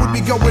never would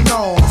be going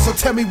on. So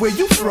tell me where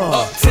you from.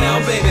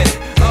 Uptown, baby.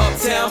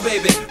 Uptown,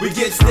 baby. We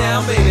gets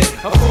down, baby.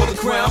 Up for the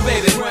crown,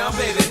 baby. Crown,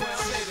 baby.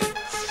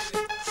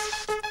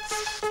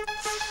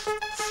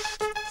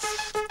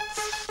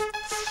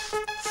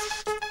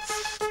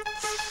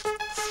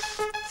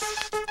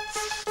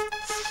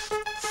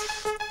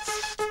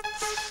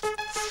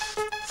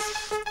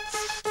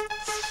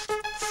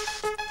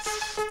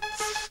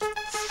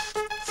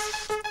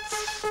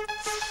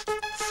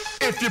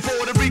 If you're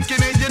Puerto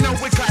Rican and you know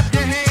it, clap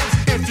your hands.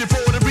 If you're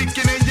Puerto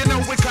Rican and you know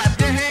it, clap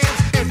your hands.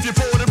 If you're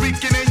Puerto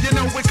Rican and you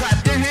know it,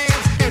 clap your hands.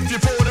 If you're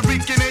Puerto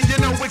Rican and you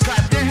know it,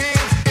 clap your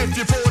hands. If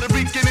you're Puerto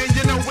Rican and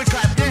you know it,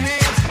 clap your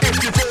hands.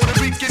 If you're Puerto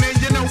Rican and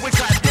you know it,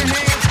 clap your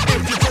hands.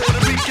 If you're Puerto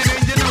Rican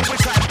and you know it,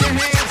 clap your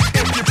hands.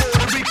 If you're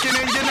Puerto Rican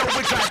and you know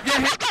it, clap your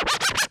hands.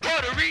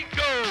 Puerto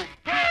Rico,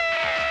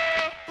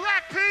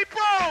 black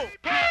people,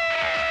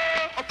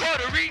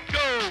 Puerto Rico.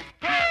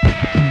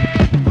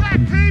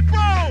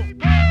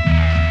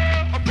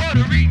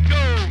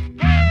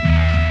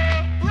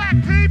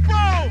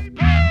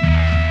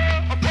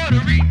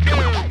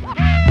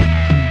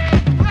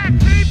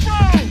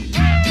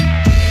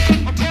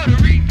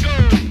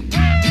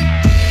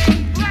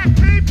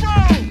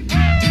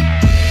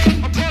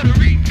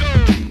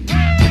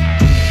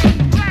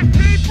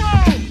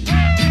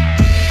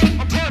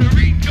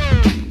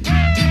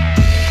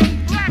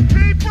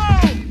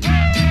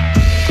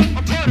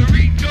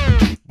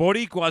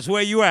 Boricuas,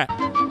 where you at?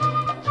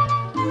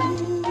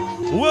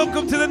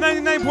 Welcome to the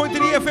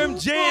 99.3 FM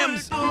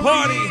Jamz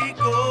Party.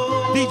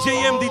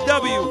 DJ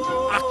MDW,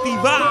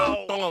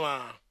 activado.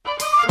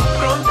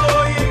 Pronto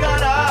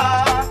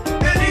llegará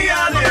el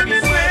día de mi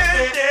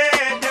suerte,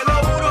 te lo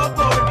juro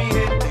por mi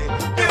gente,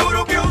 te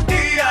juro que un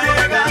día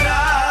llegará.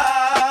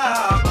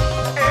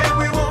 And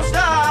we won't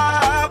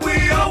stop,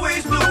 we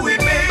always do, we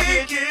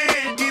make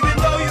it, even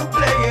though you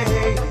play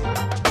it,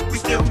 we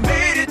still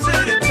made it to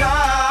the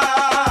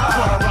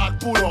top. Rock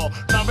puro,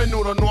 na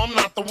venudo, no, I'm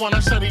not the one I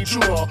said he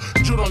churro.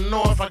 You don't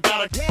know if I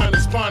got a kind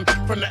of spun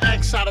from the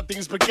X side of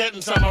things, but get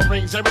inside my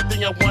rings.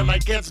 Everything I want, I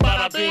get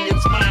bada bing.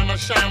 It's mine, I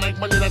shine like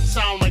money that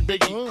sound like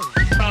Biggie.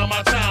 Round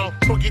my town,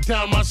 boogie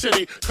down my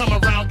city. Come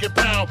around, get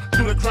pound,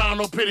 do the crown,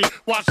 no pity.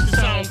 Watch the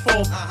sound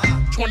fall.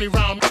 20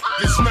 round,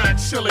 get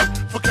smacked silly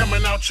for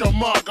coming out your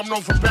mug. I'm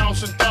known for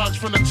bouncing thugs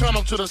from the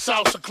tunnel to the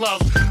salsa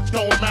clubs.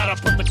 Don't matter,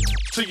 put the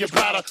to your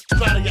bladder,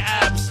 splatter your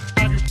abs.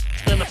 Have you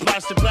in a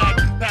plastic bag?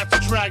 That's a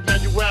drag, now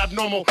you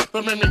abnormal.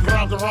 Don't make me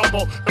grab the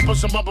rumble and put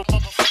some other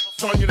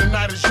on you. The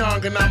night is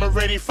young and I'm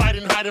already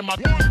fighting, hiding my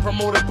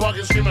promoted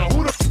bugging, screaming,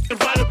 who the f***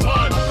 invited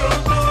pun?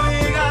 Pronto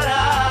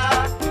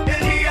llegará el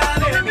día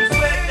de mi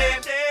suerte,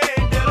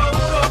 te lo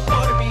juro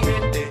por mi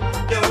gente,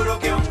 te juro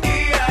que un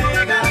día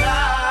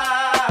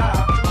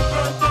llegará.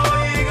 Pronto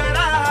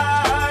llegará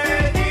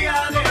el día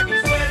de mi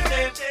suerte,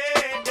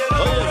 te lo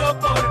juro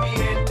por mi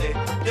gente,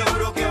 te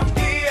juro que un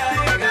día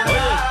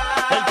llegará.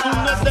 El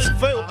turno es del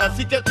feo,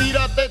 así que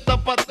tírate,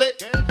 tápate.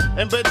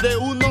 En vez de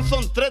uno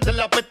son tres, de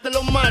la peste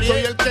los mares.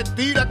 Soy el que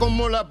tira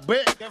como las B,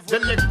 de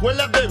la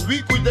escuela de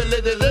Vico y del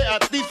EDD. A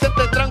ti se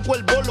te tranco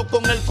el bolo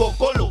con el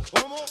cocolo.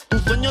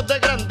 Tus sueños de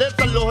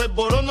grandeza, los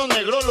esboronos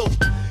negrolos.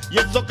 Y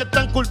esos que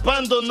están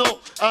culpándonos,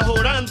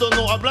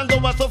 ajorándonos,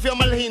 hablando va Sofía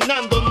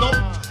marginándonos.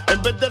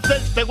 En vez de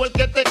ser tego el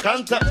que te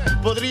canta,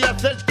 podría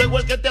ser tego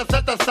el que te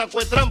asalta, saco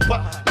de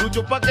trampa.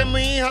 Lucho pa' que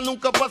mi hija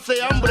nunca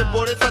pase hambre,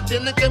 por esa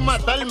tienen que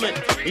matarme.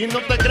 Y no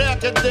te creas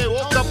que es de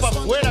boca pa'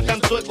 afuera,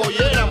 canto de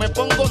collera. Me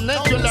pongo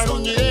necio en la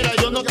ruñidera,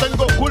 yo no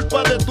tengo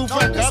culpa de tu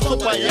fracaso,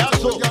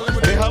 payaso.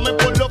 Déjame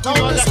por lo que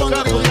no hagas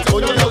caso.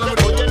 Óyelo.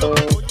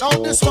 Now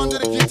this one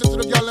dedicated to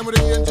the girl with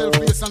the angel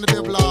face and the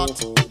devil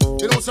heart.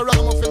 You know, so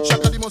ragamuffin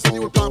checker, the most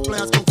new car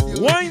players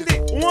confused. Wind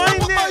it.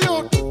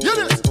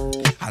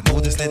 I know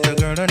this little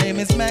girl, her name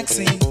is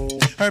Maxine.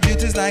 Her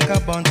beauty's like a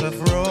bunch of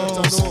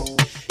roses.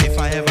 If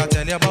I ever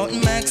tell you about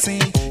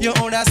Maxine, you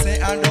older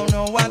say I don't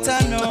know what I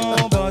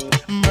know, but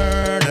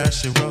murder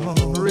she wrote.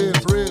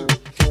 Real.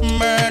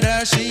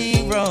 Murder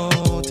she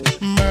wrote.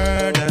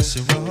 Murder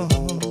she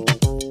wrote.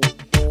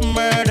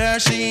 Murder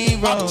she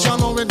wrote.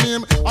 Action with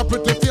him, a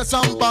pretty face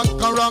and bad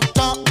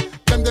character.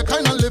 Them the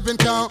kind of living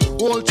can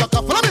hold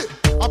chaka. Follow me.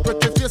 A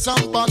pretty face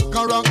and bad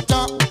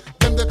character.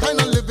 Them the kind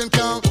of living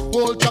can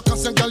hold chaka.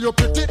 Say girl you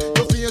pretty,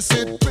 your face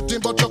it pretty,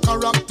 but your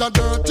character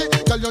dirty.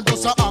 Girl you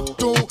just a act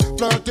too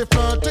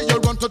flirty. You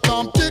run to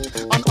Tom Dick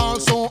and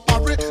also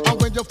hurry. And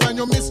when you find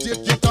your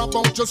mistake, you talk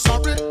about just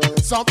sorry.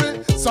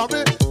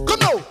 Come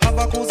now. Have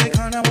a cozy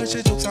corner where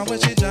she jokes and where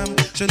she jam.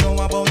 She know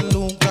about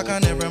Luke, Jack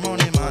and every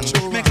money man.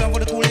 Make love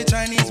with the coolie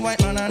Chinese,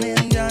 white man and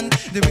Indian.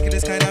 The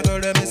wickedest kind of girl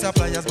that miss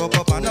suppliers go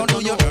up and now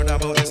do you heard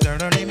about this girl?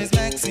 Her name is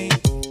Maxine.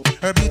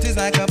 Her beauty's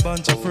like a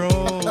bunch of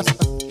roses.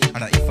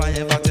 And if I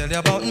ever tell you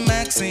about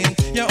Maxine,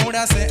 you would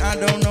say I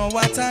don't know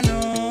what I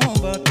know,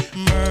 but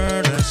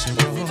murder she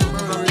wrote.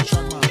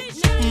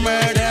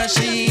 Murder she wrote. Murder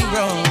she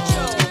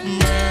wrote.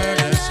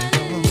 Murder she wrote.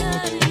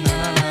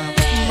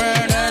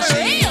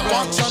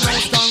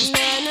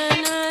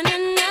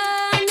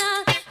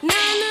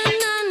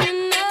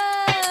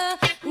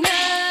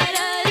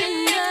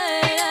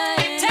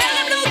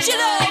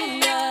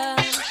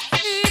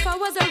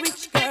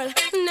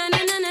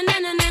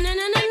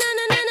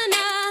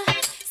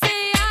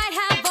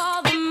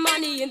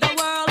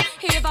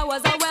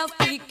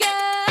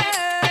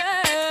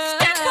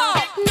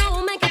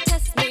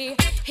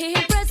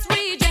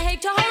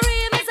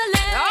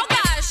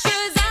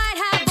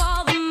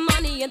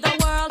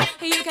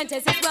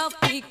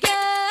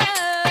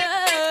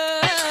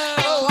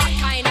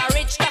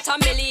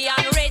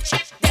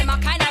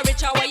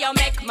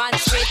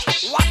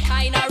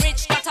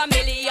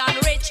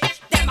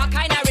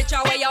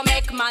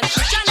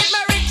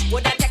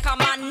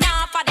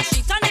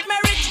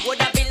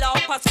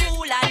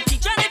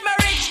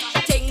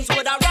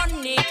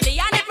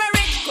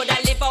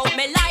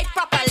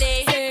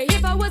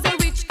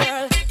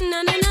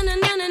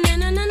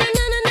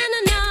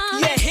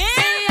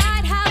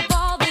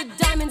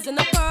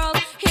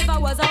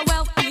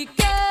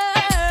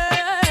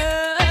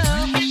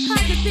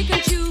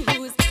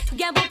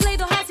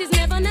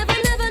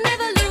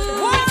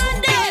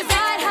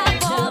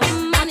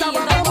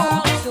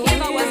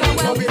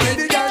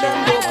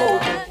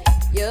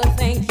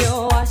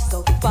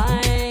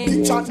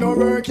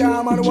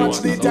 Watch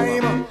the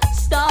time.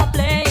 Stop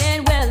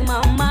playing with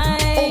my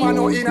mind. Oh, I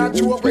know in a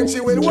joke when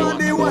she will want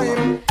the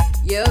wine.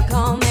 You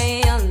call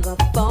me on the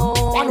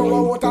phone. I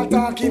know what a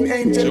talking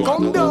angel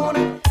come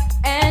down.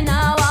 And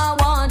now I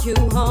want you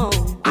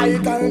home. I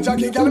tell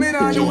Jackie, girl, me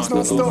nah use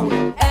no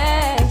stone.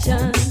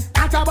 Action.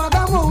 At a bag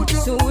of mouth.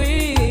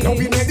 Sweet. Now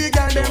we made the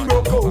girl them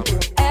broke out.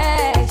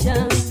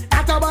 Action.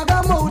 At a bag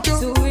of mouth.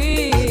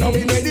 Sweet. Now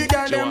we made the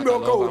girl them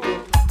broke out.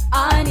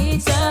 I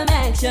need some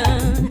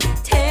action.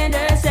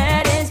 Tender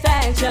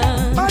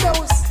satisfaction.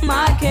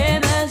 My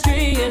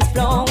chemistry is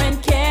flowing.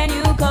 Can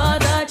you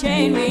cause a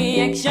chain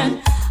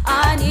reaction?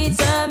 I need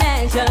some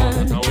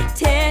action.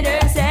 Tender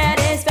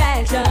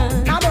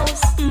satisfaction.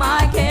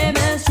 My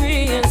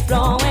chemistry is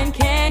flowing.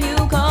 Can you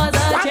cause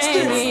a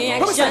chain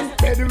reaction?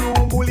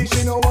 Bedroom bully,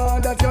 she know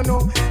want that you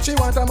know. She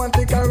want a man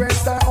to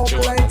caress her up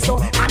like so.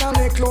 And I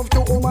make love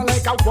to woman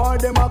like a war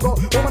them a go.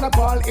 Woman a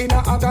ball in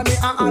a agony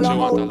and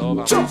all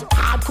out.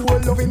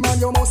 Hardcore loving man,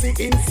 you must be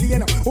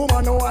insane.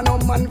 Woman no want no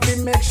man to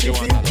make she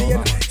feel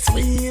pain.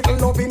 Sweet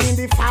loving in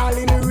the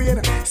falling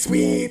rain.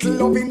 Sweet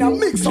loving a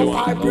mix of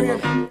her brain.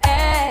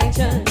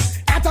 Action.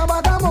 At a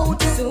bag of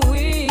mouth.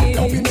 Sweet.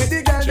 Now we made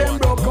the girl them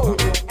broke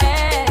out.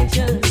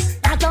 Action.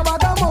 At a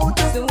bag of mouth.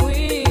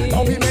 Sweet.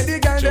 Now we made the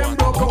girl them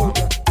broke out.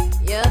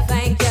 You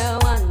think you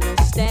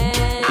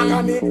understand?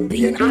 Agony,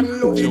 pain and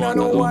loving and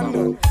no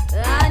one.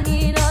 I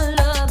need a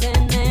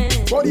loving man.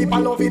 But if I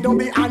love it, don't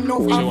be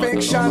enough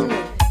affection.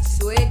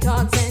 Sweet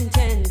talks and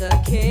tender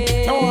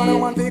kiss. No, I don't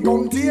want to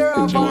come tear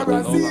up or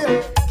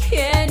Brazil.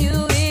 Can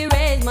you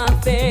erase my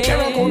face?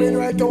 You're coming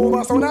right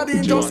over, so now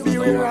they just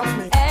beware of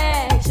me.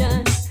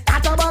 Action.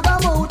 At a bag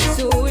of mouth.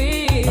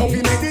 Sweet. Now we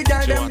make the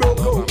girl them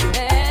broke out.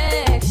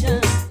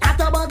 Action. At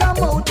a bag of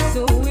mouth.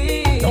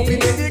 Sweet. Now we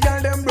make the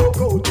girl them broke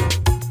out.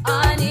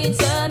 I need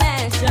some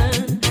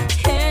action.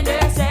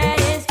 Tender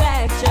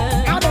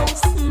satisfaction.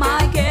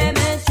 My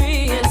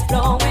chemistry is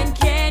flowing.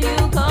 Can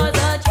you cause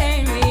a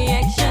chain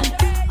reaction?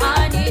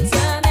 I need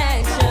some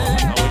action.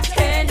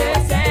 Tender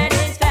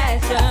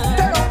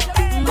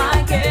satisfaction.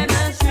 My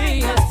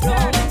chemistry is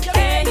flowing.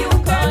 Can you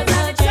cause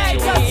a chain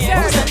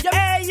reaction?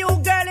 Hey, you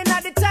girl in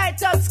the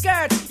tight up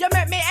skirt. You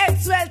make me head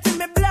swell till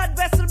my blood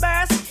vessel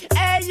burst.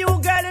 Hey, you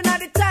girl in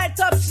the tight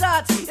up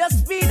shorts. You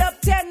speed up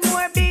 10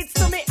 more beats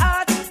to me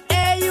heart.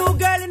 Hey, you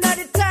girl in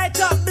the tight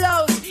up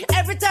blouse.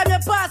 Every time you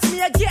pass me,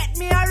 you get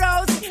me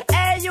aroused.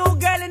 Hey, you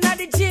girl in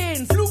the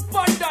jeans. Look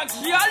on that,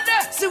 y'all.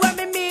 See what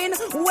me mean?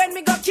 When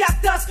me go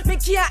cactus, me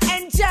can't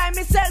enjoy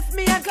myself,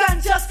 me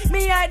unconscious.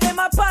 Me hide them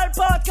a pulp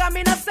out, come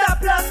in a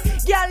stop loss.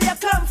 Girl, you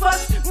come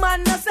first,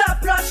 man, no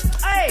stop rush.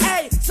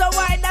 Hey, so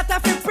why that I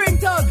fi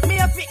print out? Me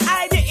have to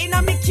hide it in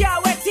a me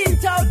car wet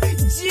tint out.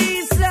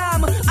 Jeez, all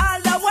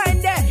the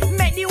wine there,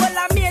 make the whole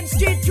of Main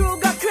Street crew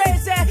go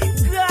crazy.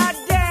 God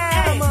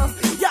damn,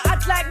 you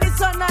act like the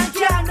sun and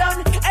calm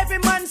down. Every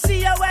man see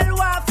you well,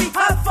 waffy,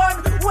 have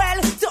fun.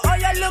 Well, to all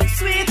you look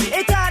sweet,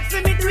 it hard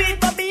for me do it,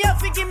 but me have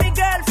to give me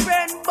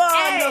girlfriend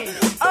bun.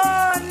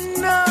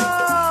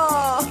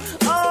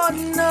 Oh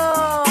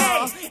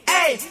no,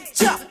 hey,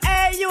 chop, hey.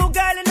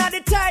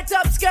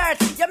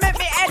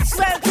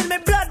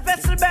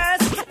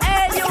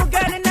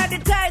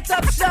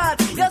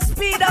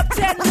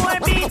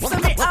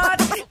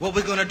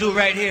 do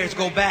right here is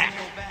go back.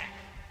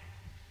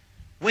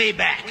 Way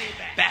back.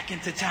 Back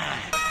into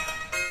time.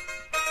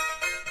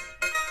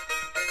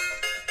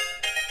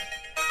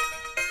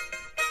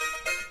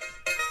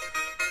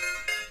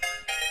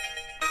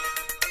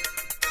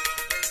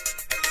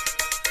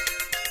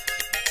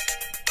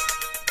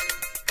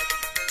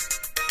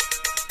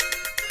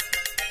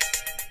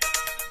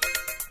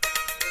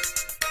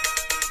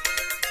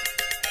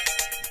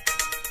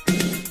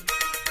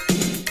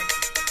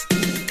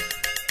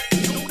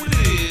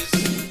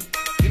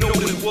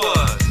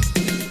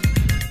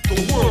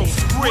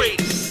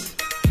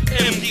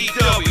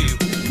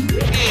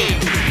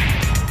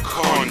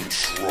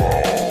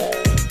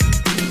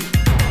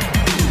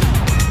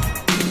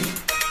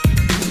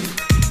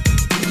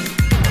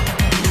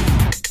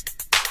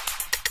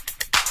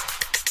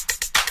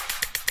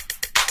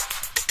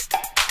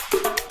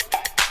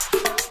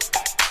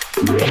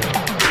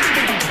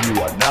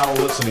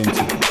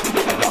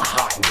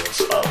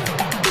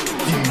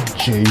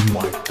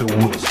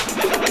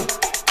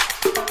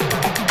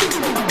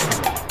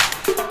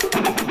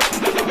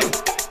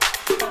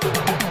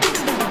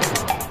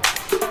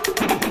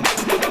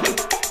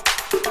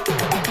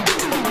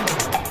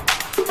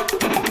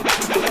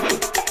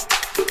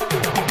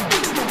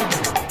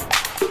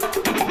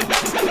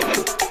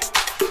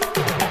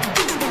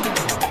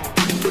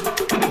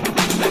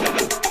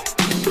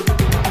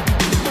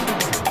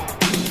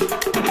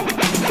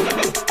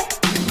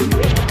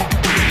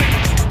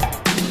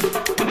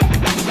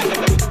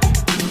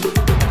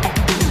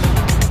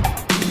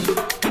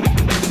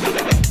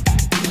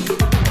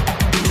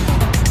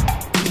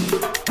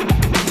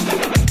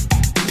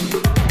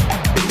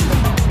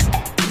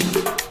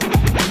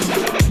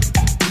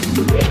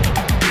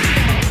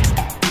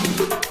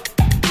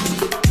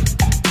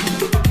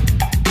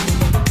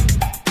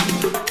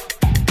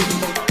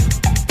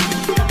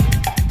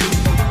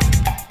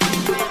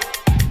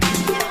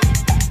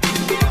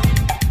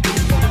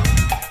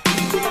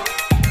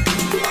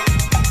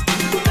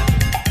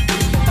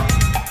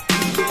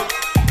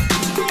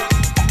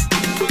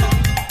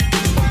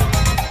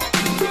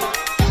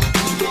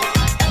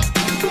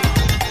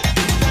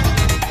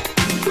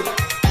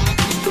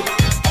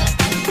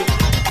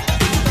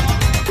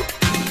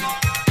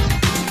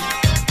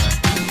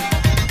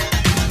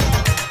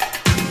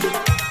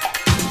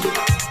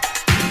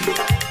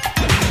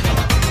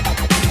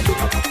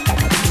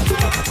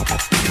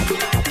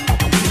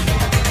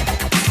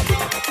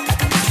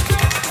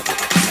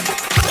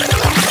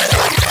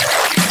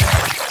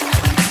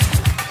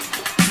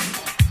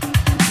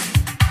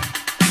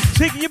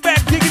 Taking you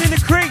back, digging in the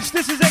crates.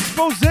 This is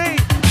Expose,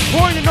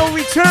 Point of No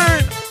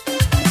Return.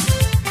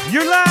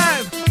 You're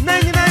live,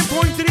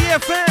 99.3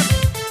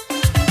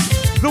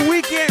 FM. The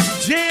weekend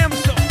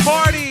Jamz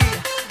party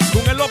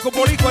con el loco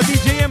boricua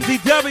DJ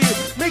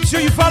MDW. Make sure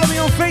you follow me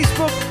on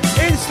Facebook,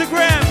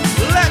 Instagram.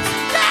 Let's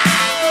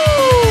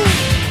go!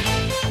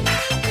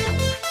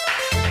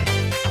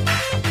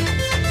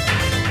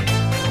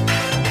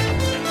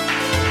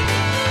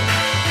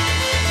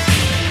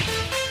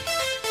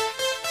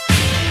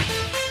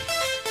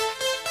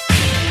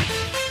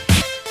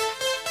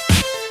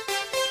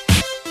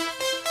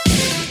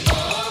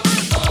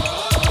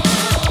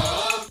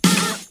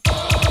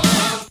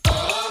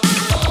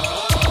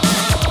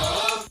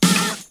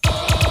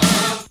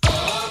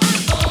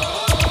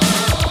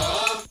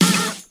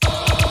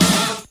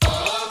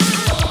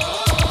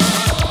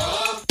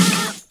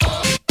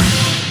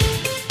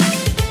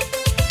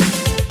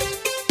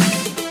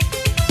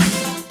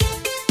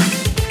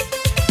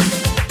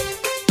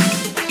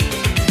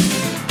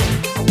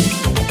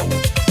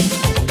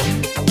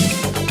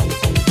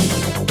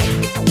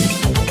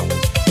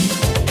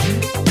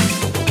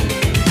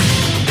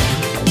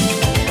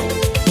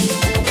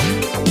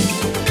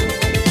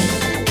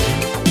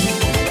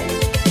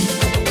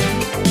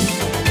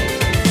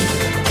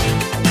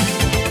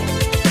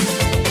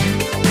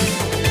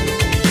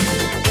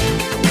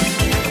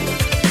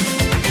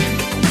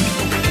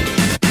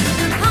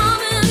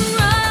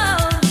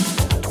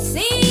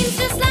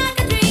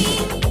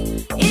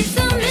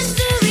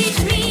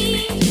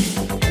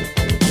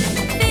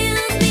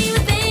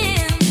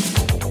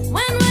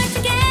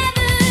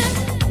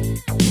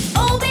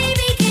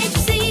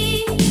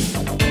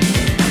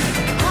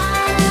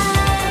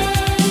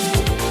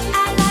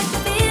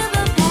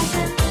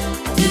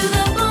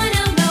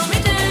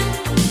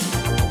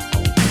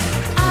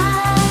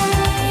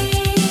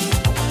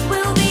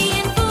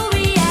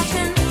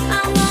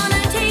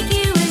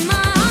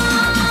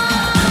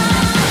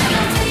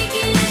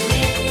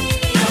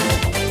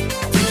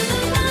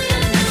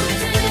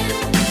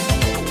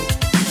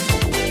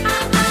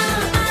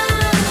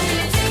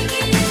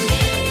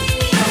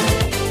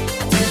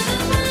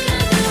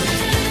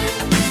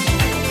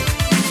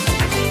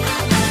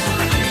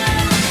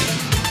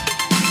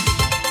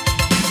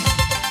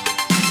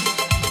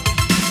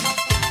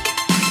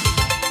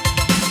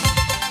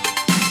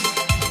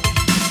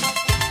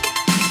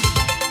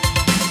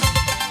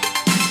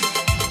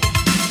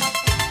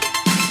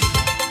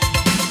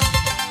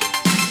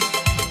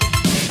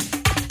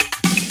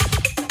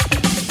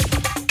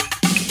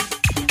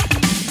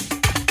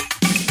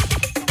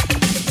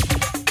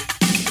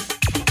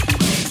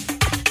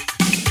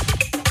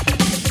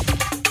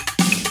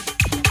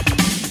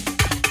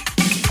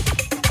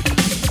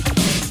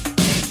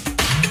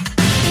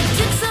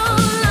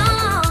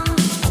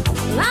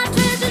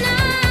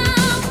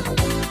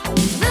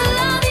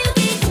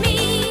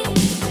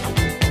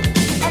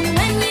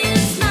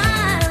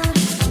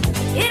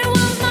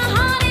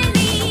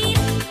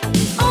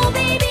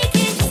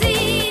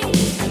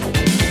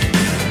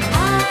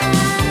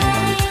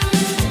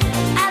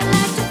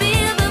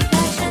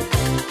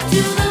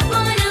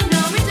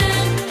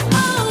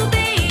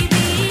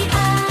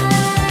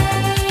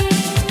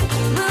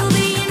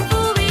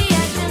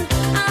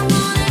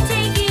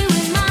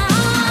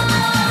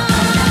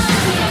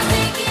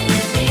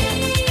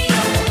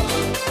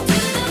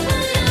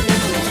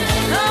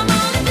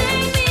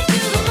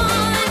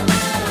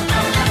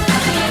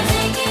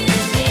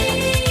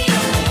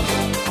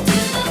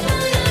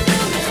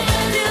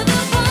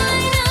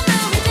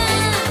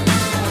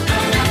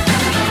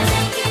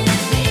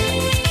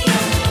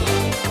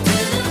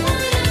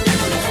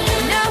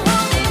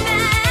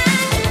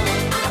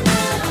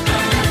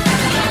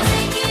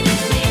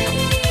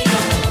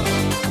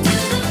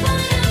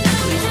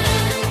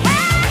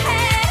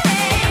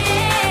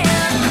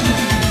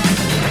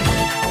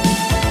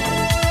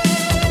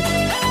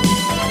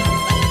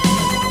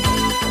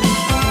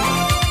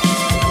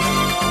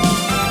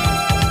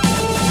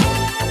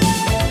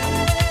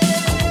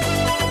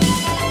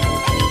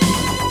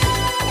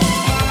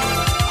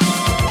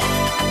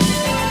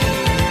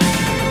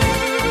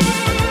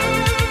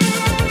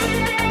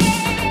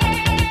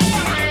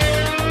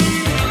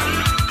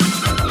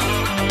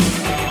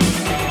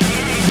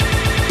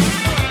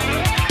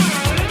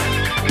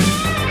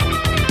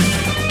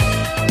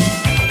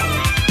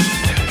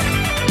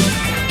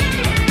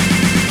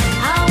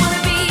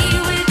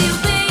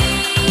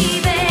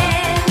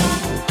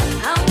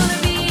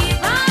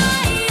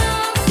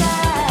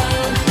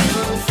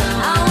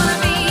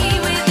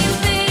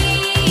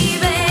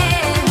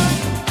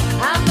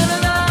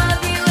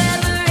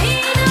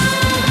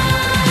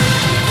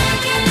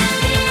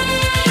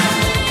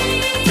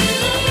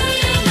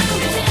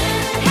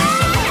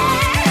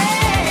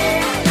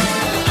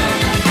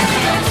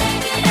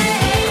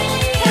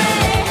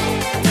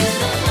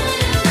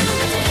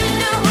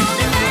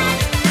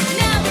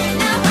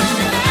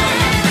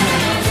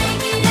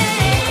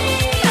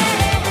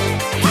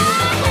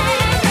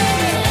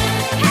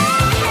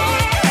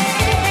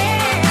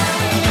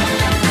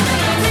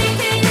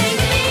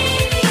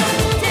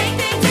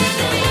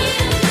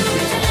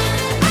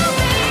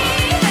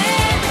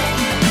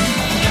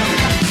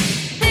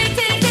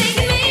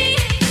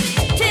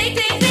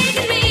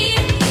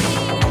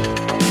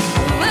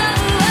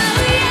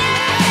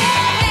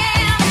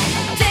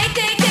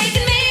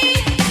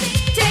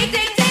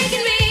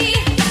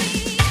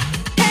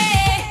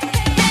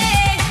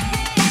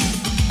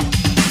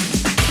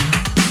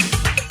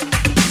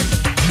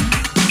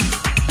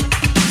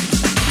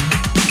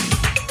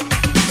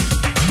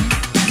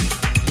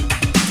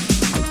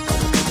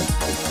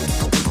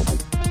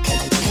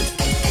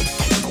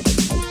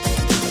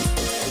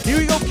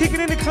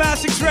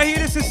 right here.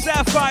 This is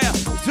Sapphire.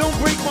 Don't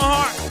break my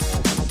heart.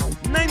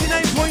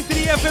 99.3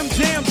 FM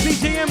Jamz,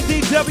 DJ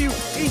MDW,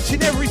 each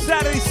and every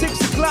Saturday,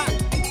 6 o'clock.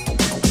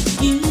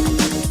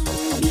 You